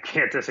 I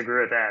can't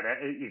disagree with that.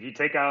 If you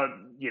take out,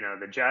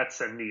 the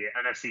Jets and the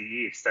NFC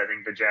East, I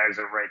think the Jags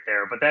are right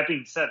there. But that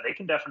being said, they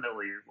can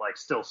definitely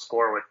still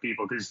score with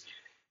people because,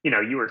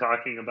 you were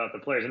talking about the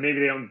players and maybe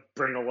they don't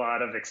bring a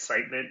lot of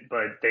excitement,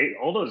 but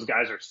all those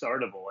guys are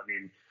startable. I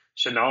mean,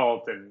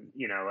 Shenault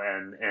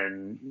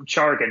and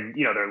Chark and,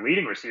 their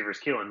leading receivers,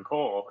 Keelan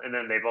Cole. And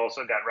then they've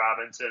also got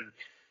Robinson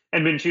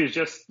and Minshew's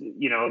just,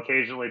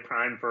 occasionally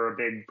primed for a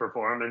big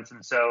performance.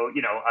 And so,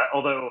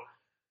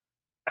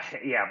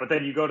 but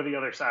then you go to the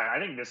other side. I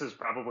think this is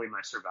probably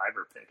my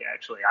survivor pick,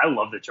 actually. I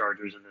love the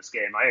Chargers in this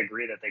game. I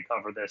agree that they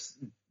cover this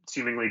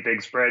seemingly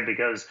big spread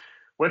because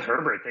with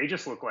Herbert, they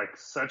just look like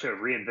such a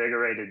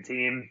reinvigorated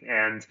team.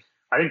 And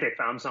I think they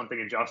found something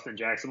in Justin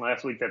Jackson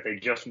last week that they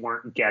just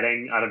weren't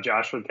getting out of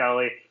Joshua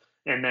Kelly.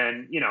 And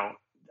then,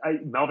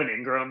 Melvin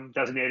Ingram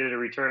designated a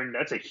return.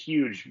 That's a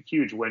huge,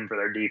 huge win for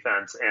their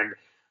defense. And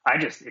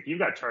if you've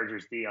got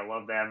Chargers D, I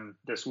love them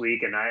this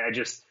week. And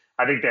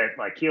I think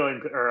that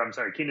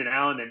Keenan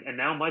Allen and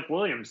now Mike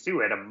Williams too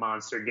had a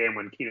monster game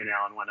when Keenan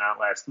Allen went out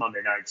last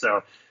Monday night.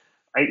 So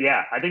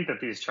I think that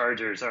these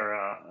Chargers are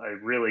a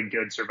really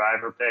good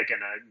survivor pick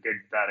and a good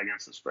bet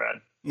against the spread.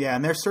 Yeah,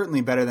 and they're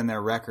certainly better than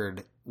their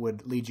record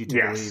would lead you to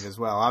believe as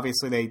well.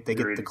 Obviously, they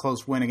get the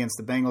close win against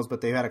the Bengals, but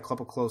they've had a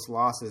couple close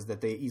losses that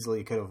they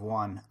easily could have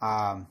won.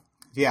 I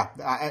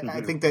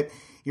think that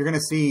you're going to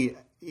see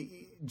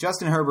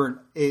Justin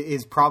Herbert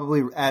is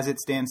probably, as it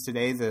stands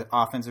today, the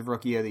offensive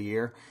rookie of the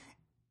year.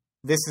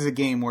 This is a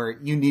game where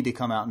you need to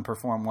come out and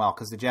perform well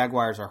because the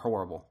Jaguars are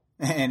horrible.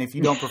 And if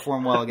you don't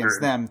perform well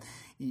against them,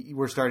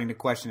 we're starting to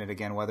question it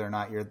again, whether or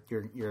not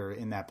you're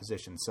in that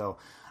position. So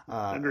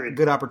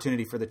good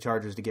opportunity for the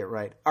Chargers to get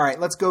right. All right,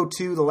 let's go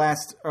to the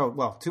last,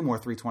 two more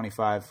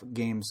 325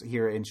 games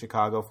here in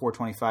Chicago,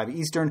 425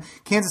 Eastern.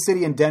 Kansas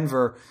City and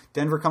Denver.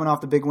 Denver coming off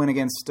the big win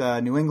against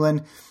New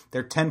England.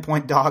 They're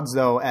 10-point dogs,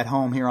 though, at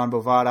home here on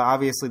Bovada.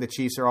 Obviously, the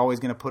Chiefs are always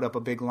going to put up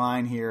a big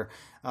line here.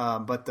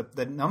 But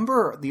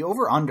the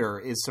over-under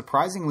is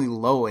surprisingly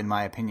low, in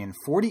my opinion,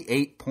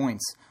 48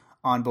 points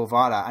on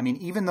Bovada. I mean,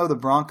 even though the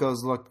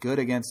Broncos looked good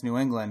against New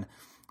England,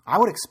 I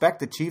would expect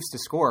the Chiefs to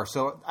score.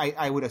 So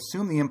I would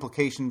assume the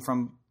implication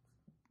from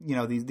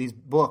these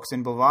books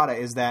in Bovada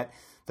is that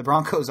the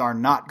Broncos are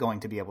not going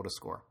to be able to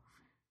score.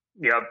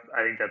 Yep,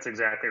 I think that's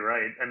exactly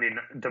right. I mean,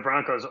 the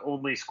Broncos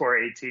only score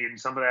 18.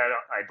 Some of that,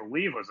 I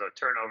believe, was a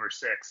turnover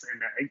 6.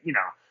 And,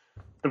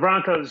 the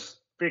Broncos,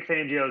 Vic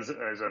Fangio is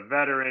a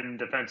veteran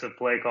defensive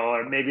play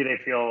caller. Maybe they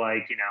feel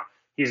like,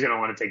 he's going to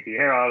want to take the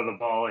air out of the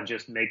ball and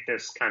just make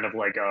this kind of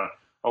like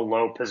a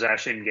low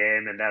possession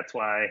game. And that's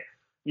why,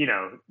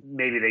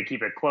 maybe they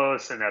keep it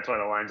close. And that's why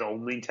the line's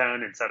only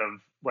 10 instead of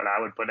what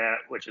I would put at,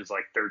 which is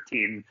like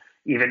 13,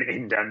 even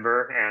in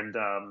Denver. And,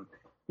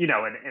 and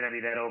I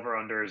mean, that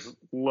over-under is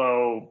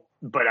low,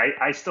 but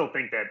I still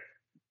think that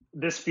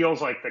this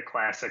feels like the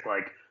classic,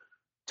 like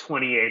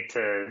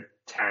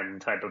 28-10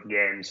 type of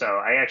game. So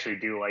I actually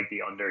do like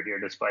the under here,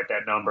 despite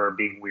that number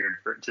being weird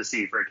to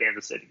see for a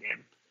Kansas City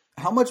game.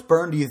 How much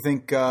burn do you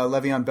think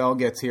Le'Veon Bell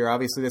gets here?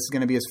 Obviously, this is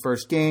going to be his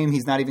first game.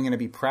 He's not even going to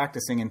be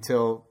practicing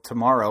until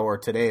tomorrow or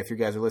today, if you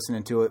guys are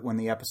listening to it when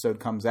the episode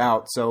comes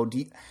out. So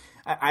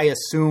I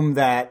assume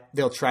that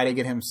they'll try to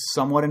get him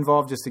somewhat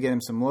involved just to get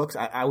him some looks.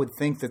 I would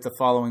think that the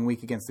following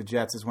week against the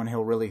Jets is when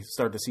he'll really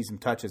start to see some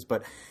touches.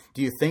 But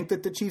do you think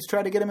that the Chiefs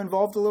try to get him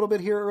involved a little bit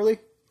here early?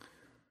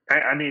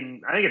 I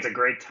mean, I think it's a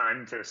great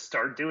time to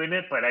start doing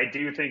it, but I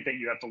do think that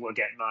you have to look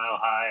at Mile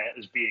High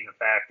as being a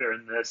factor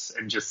in this,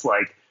 and just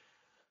like,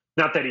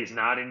 not that he's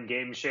not in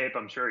game shape,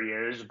 I'm sure he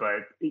is,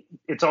 but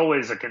it's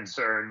always a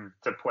concern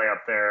to play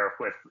up there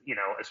with,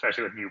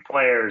 especially with new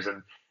players.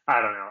 And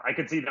I don't know, I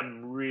could see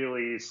them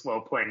really slow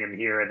playing him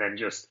here and then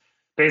just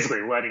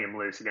basically letting him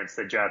loose against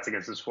the Jets,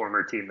 against his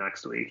former team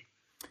next week.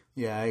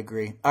 Yeah, I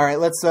agree. All right,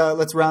 let's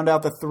round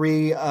out the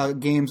 3:00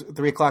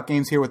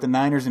 games here with the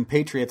Niners and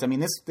Patriots. I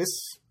mean,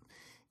 this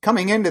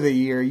coming into the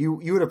year, you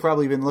would have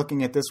probably been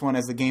looking at this one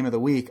as the game of the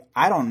week.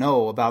 I don't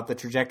know about the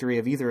trajectory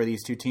of either of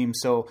these two teams,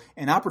 so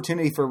an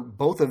opportunity for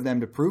both of them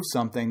to prove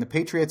something. The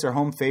Patriots are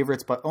home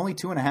favorites, but only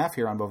 2.5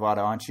 here on Bovada,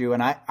 aren't you?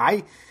 And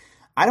I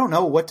don't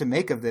know what to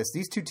make of this.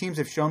 These two teams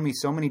have shown me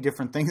so many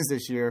different things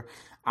this year.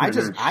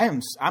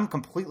 I'm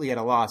completely at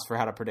a loss for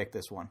how to predict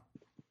this one.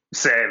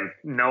 Same.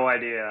 No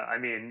idea. I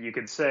mean, you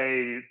could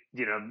say,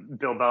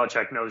 Bill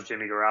Belichick knows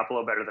Jimmy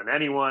Garoppolo better than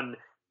anyone.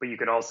 But you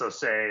could also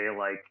say,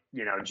 like,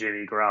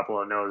 Jimmy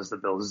Garoppolo knows the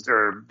Bills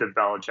or the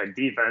Belichick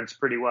defense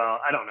pretty well.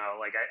 I don't know.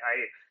 Like,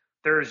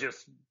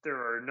 there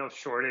are no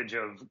shortage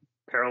of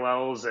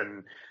parallels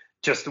and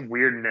just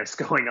weirdness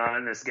going on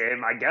in this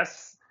game. I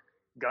guess,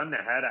 gun to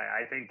head,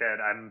 I think that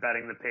I'm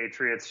betting the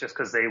Patriots just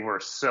because they were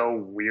so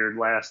weird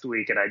last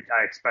week, and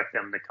I expect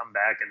them to come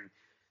back and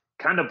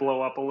kind of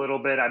blow up a little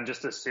bit. I'm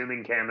just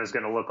assuming Cam is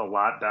going to look a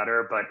lot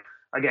better, but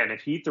again,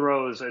 if he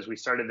throws, as we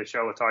started the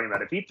show with talking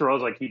about, if he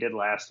throws like he did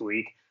last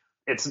week,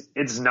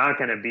 it's not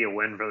going to be a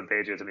win for the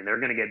Patriots. I mean, they're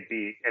going to get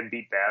beat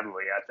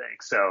badly, I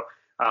think. So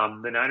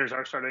the Niners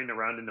are starting to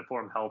round into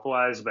form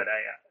health-wise, but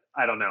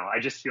I don't know. I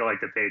just feel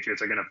like the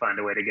Patriots are going to find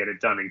a way to get it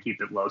done and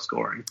keep it low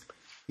scoring.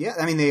 Yeah,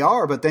 I mean, they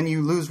are, but then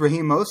you lose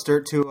Raheem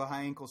Mostert to a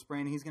high ankle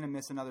sprain. He's going to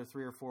miss another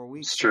 3 or 4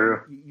 weeks. It's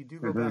true. So you do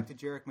go back to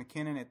Jerick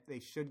McKinnon. They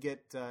should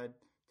get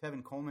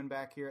Tevin Coleman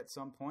back here at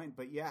some point.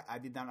 But, yeah,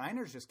 the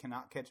Niners just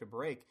cannot catch a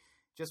break.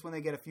 Just when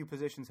they get a few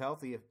positions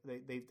healthy,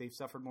 they've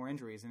suffered more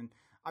injuries. And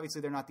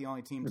obviously they're not the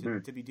only team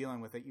to be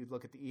dealing with it. You'd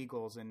look at the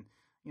Eagles and,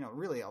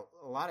 really a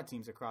lot of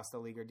teams across the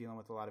league are dealing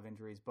with a lot of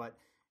injuries. But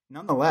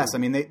nonetheless, I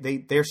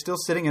mean, they're still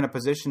sitting in a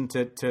position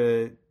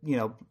to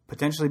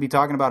potentially be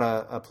talking about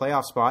a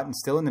playoff spot and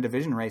still in the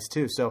division race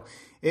too. So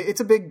it's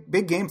a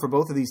big game for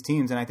both of these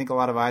teams, and I think a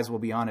lot of eyes will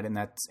be on it in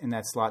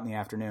that slot in the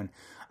afternoon.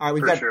 All right,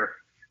 we've got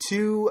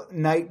 2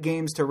 night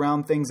games to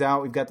round things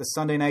out. We've got the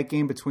Sunday night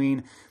game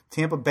between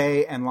Tampa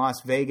Bay and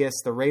Las Vegas.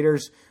 The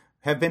Raiders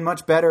have been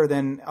much better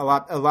than a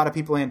lot of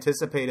people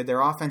anticipated. Their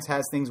offense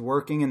has things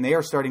working, and they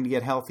are starting to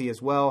get healthy as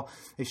well.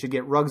 They should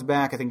get Ruggs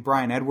back. I think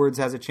Bryan Edwards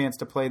has a chance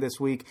to play this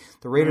week.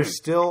 The Raiders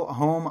still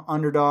home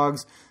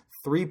underdogs,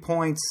 3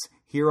 points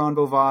here on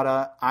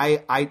Bovada.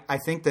 I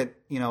think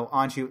that,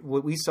 Anshu,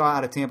 what we saw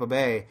out of Tampa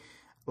Bay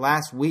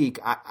last week,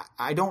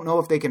 I don't know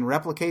if they can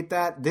replicate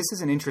that. This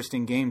is an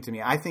interesting game to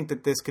me. I think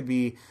that this could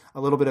be a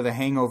little bit of a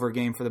hangover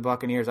game for the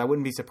Buccaneers. I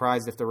wouldn't be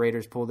surprised if the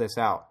Raiders pull this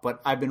out. But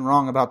I've been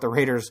wrong about the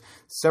Raiders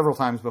several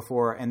times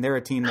before, and they're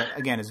a team that,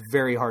 again, is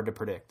very hard to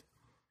predict.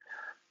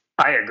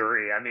 I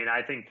agree. I mean,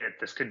 I think that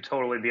this could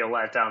totally be a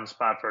letdown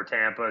spot for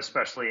Tampa,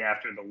 especially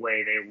after the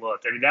way they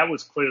looked. I mean, that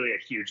was clearly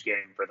a huge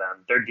game for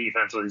them. Their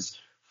defense was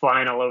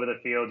flying all over the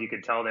field. You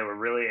could tell they were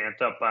really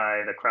amped up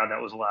by the crowd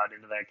that was allowed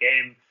into that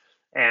game.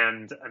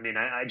 And I mean,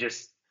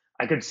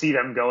 I could see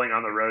them going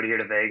on the road here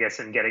to Vegas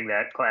and getting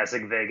that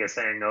classic Vegas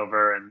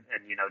hangover and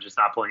just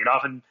not pulling it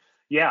off. And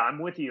yeah, I'm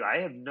with you. I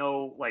have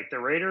the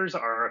Raiders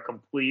are a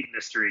complete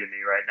mystery to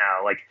me right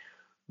now. Like,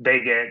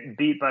 they get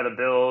beat by the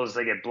Bills,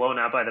 they get blown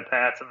out by the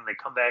Pats, and then they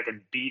come back and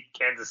beat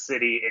Kansas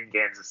City in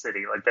Kansas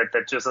City. Like,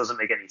 that just doesn't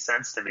make any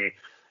sense to me.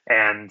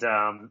 And,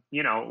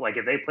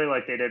 if they play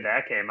like they did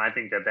that game, I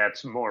think that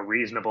that's more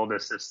reasonable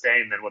to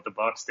sustain than what the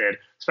Bucs did,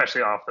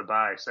 especially off the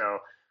bye. So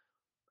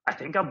I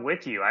think I'm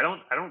with you. I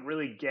don't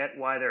really get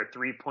why they're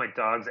 3-point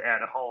dogs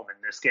at home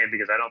in this game,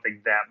 because I don't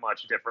think that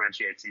much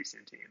differentiates these two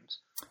teams.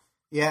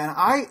 Yeah,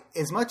 and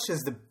as much as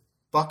the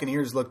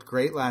Buccaneers looked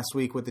great last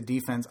week with the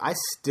defense,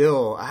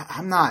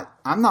 I'm not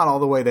all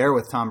the way there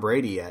with Tom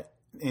Brady yet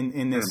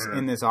in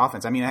this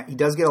offense. I mean, he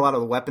does get a lot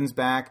of the weapons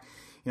back.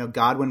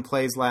 Godwin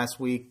plays last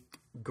week.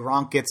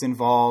 Gronk gets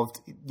involved.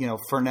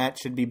 Fournette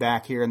should be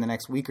back here in the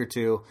next week or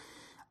two.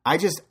 I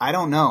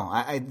don't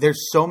know.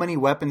 There's so many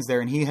weapons there,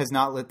 and he has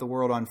not lit the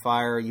world on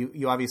fire.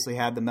 You obviously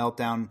had the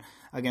meltdown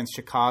against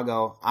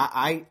Chicago.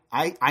 I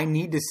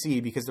need to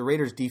see, because the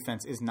Raiders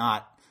defense is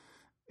not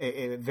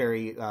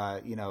very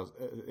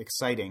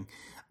exciting.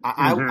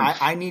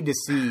 I need to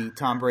see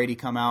Tom Brady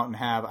come out and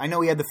have – I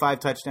know he had the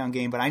 5-touchdown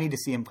game, but I need to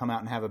see him come out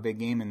and have a big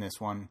game in this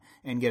one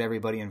and get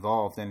everybody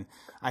involved. And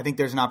I think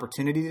there's an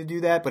opportunity to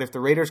do that. But if the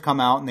Raiders come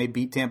out and they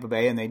beat Tampa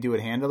Bay and they do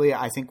it handily,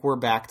 I think we're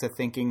back to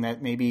thinking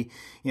that maybe,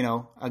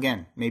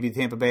 again, maybe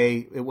Tampa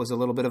Bay, it was a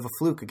little bit of a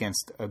fluke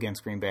against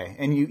Green Bay.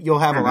 And you'll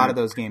have a lot of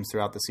those games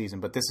throughout the season.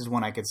 But this is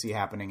one I could see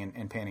happening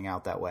and panning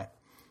out that way.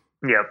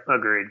 Yep,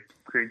 agreed.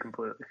 Agreed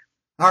completely.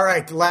 All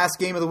right, last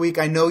game of the week.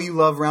 I know you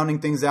love rounding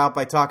things out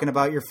by talking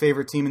about your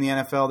favorite team in the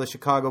NFL, the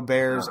Chicago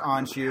Bears,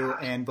 Anshu,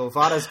 and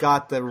Bovada's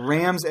got the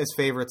Rams as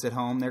favorites at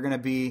home. They're going to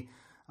be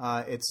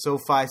at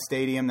SoFi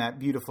Stadium, that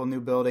beautiful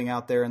new building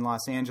out there in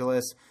Los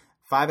Angeles.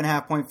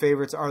 5.5-point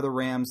favorites are the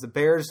Rams. The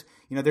Bears,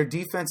 their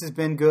defense has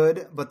been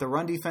good, but the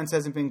run defense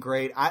hasn't been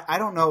great. I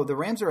don't know. The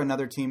Rams are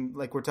another team,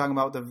 like we're talking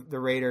about the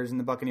Raiders and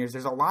the Buccaneers.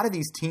 There's a lot of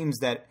these teams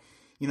that –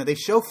 they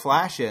show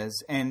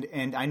flashes, and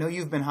I know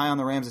you've been high on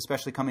the Rams,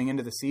 especially coming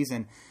into the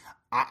season.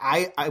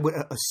 I would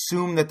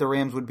assume that the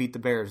Rams would beat the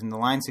Bears, and the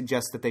line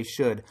suggests that they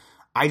should.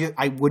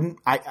 I wouldn't.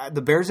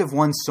 The Bears have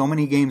won so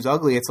many games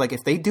ugly. It's like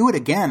if they do it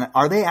again,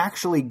 are they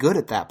actually good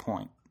at that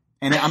point?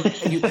 And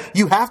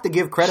you have to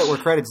give credit where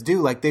credit's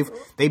due. Like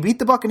they beat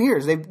the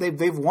Buccaneers.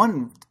 They've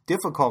won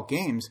difficult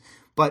games.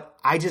 But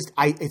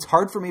it's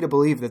hard for me to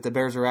believe that the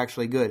Bears are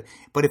actually good.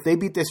 But if they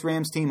beat this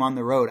Rams team on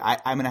the road,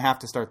 I'm going to have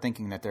to start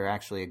thinking that they're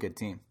actually a good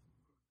team.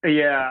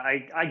 Yeah,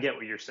 I get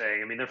what you're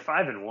saying. I mean, they're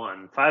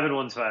 5-1.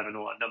 5-1's 5-1,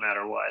 no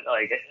matter what.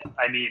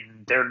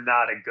 They're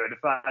not a good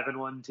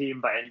 5-1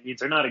 team by any means.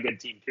 They're not a good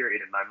team,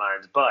 period, in my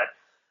mind. But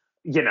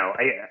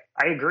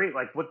I agree.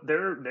 Like, what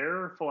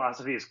their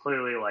philosophy is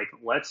clearly like,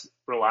 let's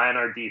rely on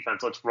our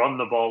defense. Let's run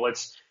the ball.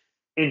 Let's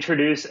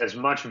introduce as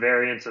much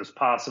variance as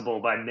possible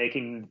by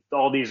making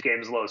all these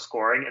games low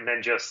scoring, and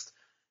then just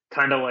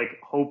kind of like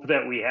hope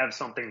that we have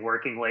something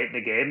working late in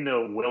the game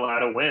to will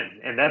out a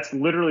win. And that's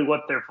literally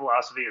what their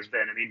philosophy has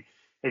been. I mean,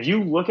 if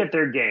you look at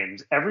their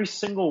games, every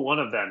single one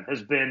of them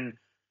has been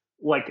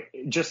like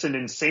just an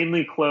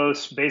insanely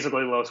close,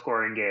 basically low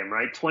scoring game,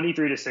 right?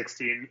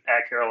 23-16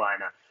 at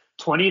Carolina,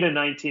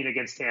 20-19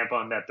 against Tampa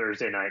on that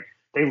Thursday night.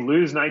 They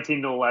lose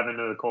 19-11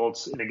 to the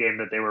Colts in a game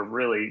that they were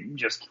really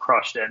just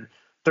crushed in.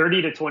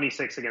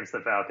 30-26 against the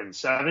Falcons,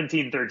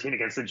 17-13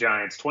 against the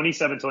Giants,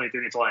 27-23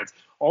 against the Lions.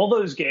 All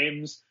those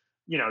games,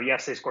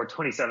 yes, they scored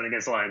 27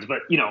 against the Lions, but,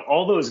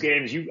 all those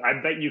games, I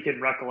bet you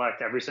can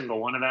recollect every single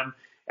one of them.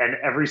 And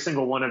every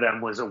single one of them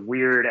was a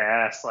weird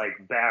ass,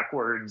 like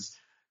backwards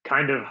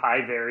kind of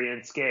high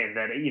variance game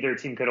that either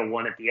team could have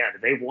won at the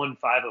end. They won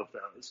 5 of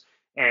those.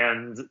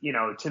 And,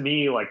 to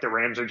me, like the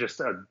Rams are just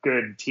a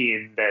good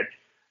team that,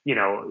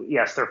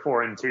 yes, they're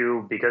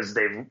 4-2 because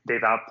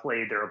they've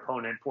outplayed their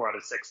opponent 4 out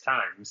of 6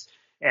 times.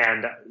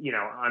 And,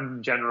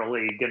 I'm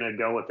generally going to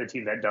go with the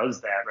team that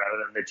does that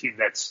rather than the team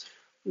that's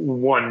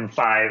won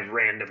 5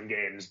 random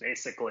games,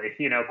 basically,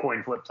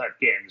 coin flip type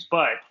games.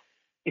 But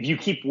if you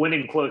keep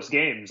winning close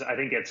games, I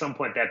think at some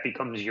point that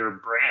becomes your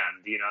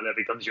brand, that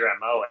becomes your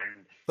MO.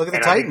 And look at the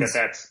Titans.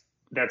 I think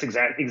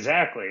that's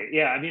exactly.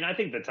 Yeah. I mean, I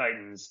think the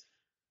Titans,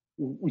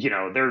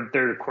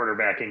 their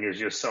quarterbacking is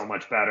just so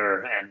much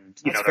better, and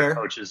their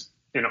coach is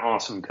an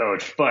awesome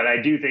coach. But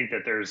I do think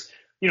that there's,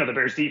 the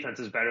Bears defense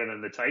is better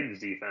than the Titans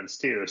defense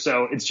too.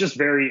 So it's just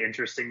very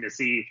interesting to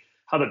see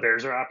how the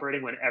Bears are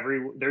operating when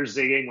they're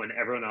zigging when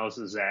everyone else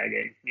is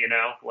zagging.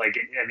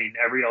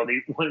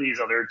 One of these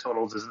other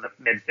totals is in the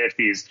mid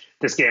 50s.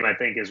 This game, I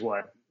think, is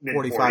what, mid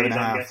 45 and a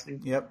half. I'm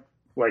guessing. Yep.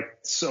 Like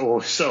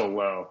so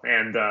low.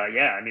 And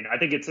I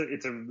think it's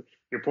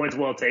your point's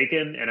well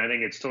taken, and I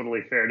think it's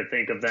totally fair to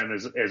think of them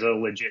as a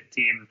legit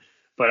team.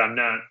 But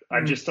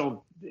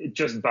it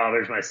just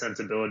bothers my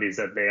sensibilities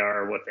that they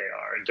are what they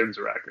are in terms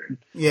of record.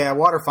 Yeah,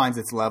 water finds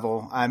its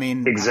level. I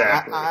mean,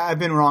 exactly. I've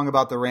been wrong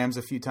about the Rams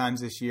a few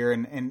times this year,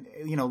 and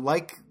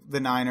like the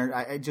Niners,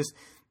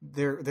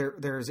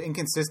 there's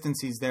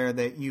inconsistencies there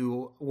that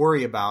you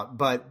worry about,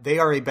 but they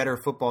are a better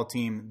football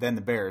team than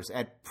the Bears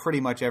at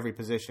pretty much every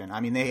position. I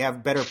mean, they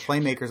have better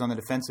playmakers on the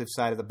defensive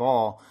side of the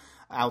ball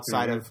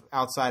outside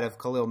of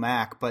Khalil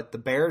Mack, but the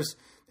Bears,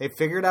 they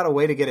figured out a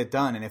way to get it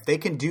done. And if they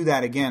can do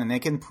that again, and they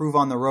can prove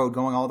on the road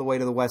going all the way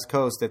to the West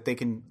Coast that they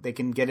can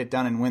get it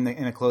done and win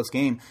in a close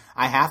game,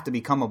 I have to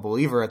become a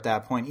believer at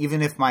that point,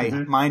 even if my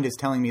mind is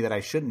telling me that I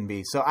shouldn't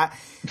be. So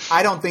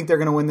I don't think they're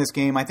going to win this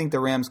game. I think the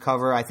Rams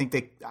cover. I think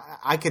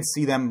I could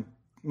see them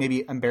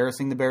maybe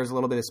embarrassing the Bears a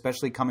little bit,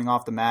 especially coming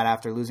off the mat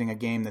after losing a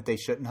game that they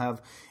shouldn't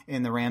have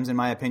in the Rams, in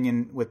my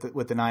opinion, with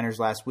the Niners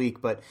last week.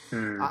 But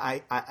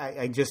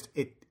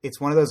it's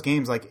one of those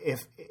games. Like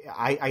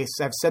I've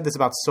said this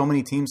about so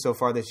many teams so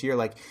far this year.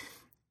 Like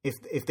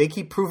if they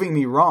keep proving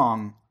me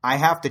wrong, I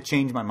have to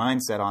change my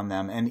mindset on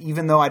them. And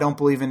even though I don't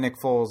believe in Nick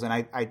Foles, and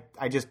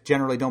I just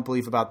generally don't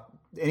believe about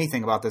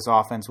anything about this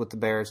offense with the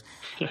Bears,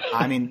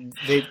 I mean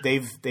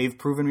they've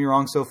proven me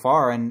wrong so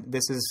far, and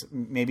this is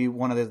maybe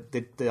one of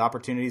the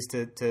opportunities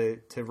to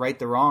right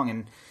the wrong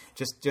and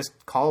just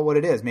call it what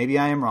it is. Maybe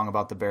I am wrong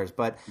about the Bears,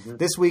 but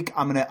this week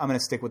I'm gonna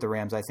stick with the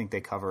Rams. I think they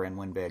cover and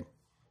win big.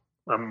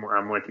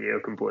 I'm with you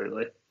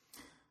completely.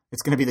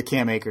 It's going to be the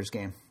Cam Akers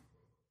game.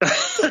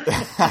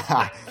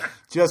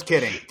 Just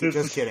kidding.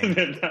 Just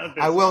kidding.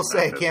 I will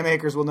say Cam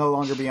Akers will no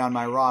longer be on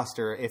my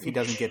roster if he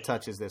doesn't get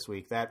touches this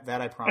week. That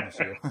I promise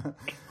you.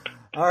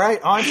 All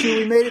right, Anshu,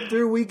 we made it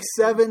through week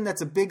 7.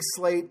 That's a big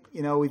slate.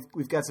 You know,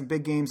 we've got some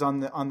big games on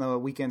the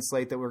weekend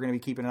slate that we're going to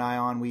be keeping an eye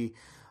on. We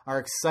are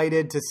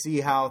excited to see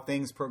how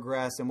things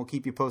progress, and we'll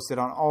keep you posted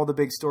on all the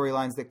big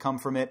storylines that come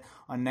from it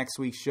on next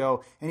week's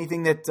show.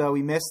 Anything that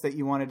we missed that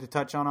you wanted to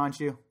touch on,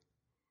 Anshu?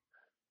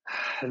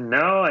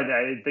 No,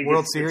 I think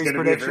World Series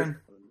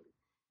prediction.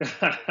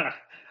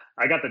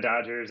 I got the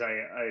Dodgers.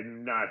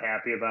 I'm not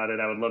happy about it.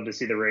 I would love to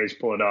see the Rays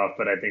pull it off,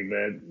 but I think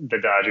the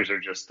Dodgers are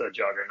just a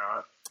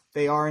juggernaut.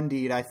 They are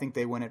indeed. I think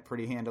they win it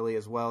pretty handily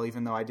as well,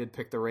 even though I did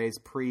pick the Rays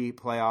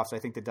pre-playoffs. I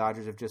think the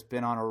Dodgers have just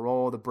been on a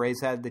roll. The Braves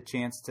had the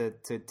chance to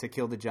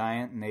kill the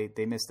Giant, and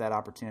they missed that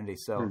opportunity.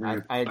 So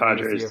I agree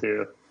Padres with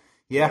you. Too.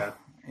 Yeah.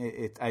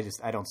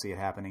 I don't see it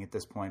happening at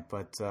this point,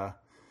 but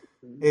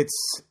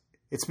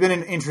it's been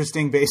an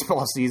interesting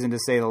baseball season to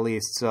say the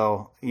least.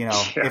 So, you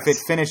know, if it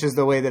finishes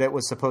the way that it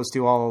was supposed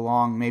to all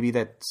along, maybe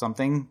that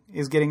something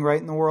is getting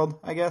right in the world,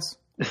 I guess.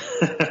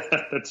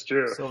 That's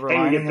true. Silver hey,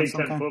 we lining get of Big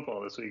some Ten kind.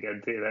 football this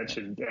weekend too. That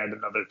should add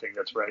another thing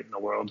that's right in the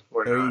world.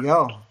 Or There not. you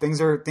go.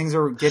 Things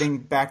are getting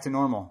back to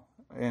normal,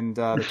 and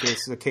the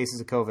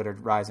cases of COVID are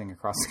rising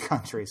across the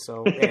country.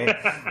 So, hey,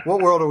 what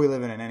world are we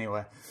living in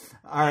anyway?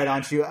 All right,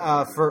 Anshu.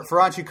 For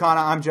Anshu Khanna,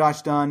 I'm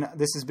Josh Dunn.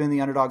 This has been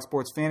the Underdog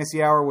Sports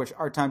Fantasy Hour, which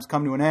our time's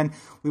come to an end.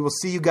 We will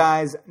see you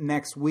guys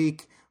next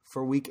week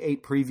for Week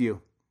 8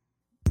 preview.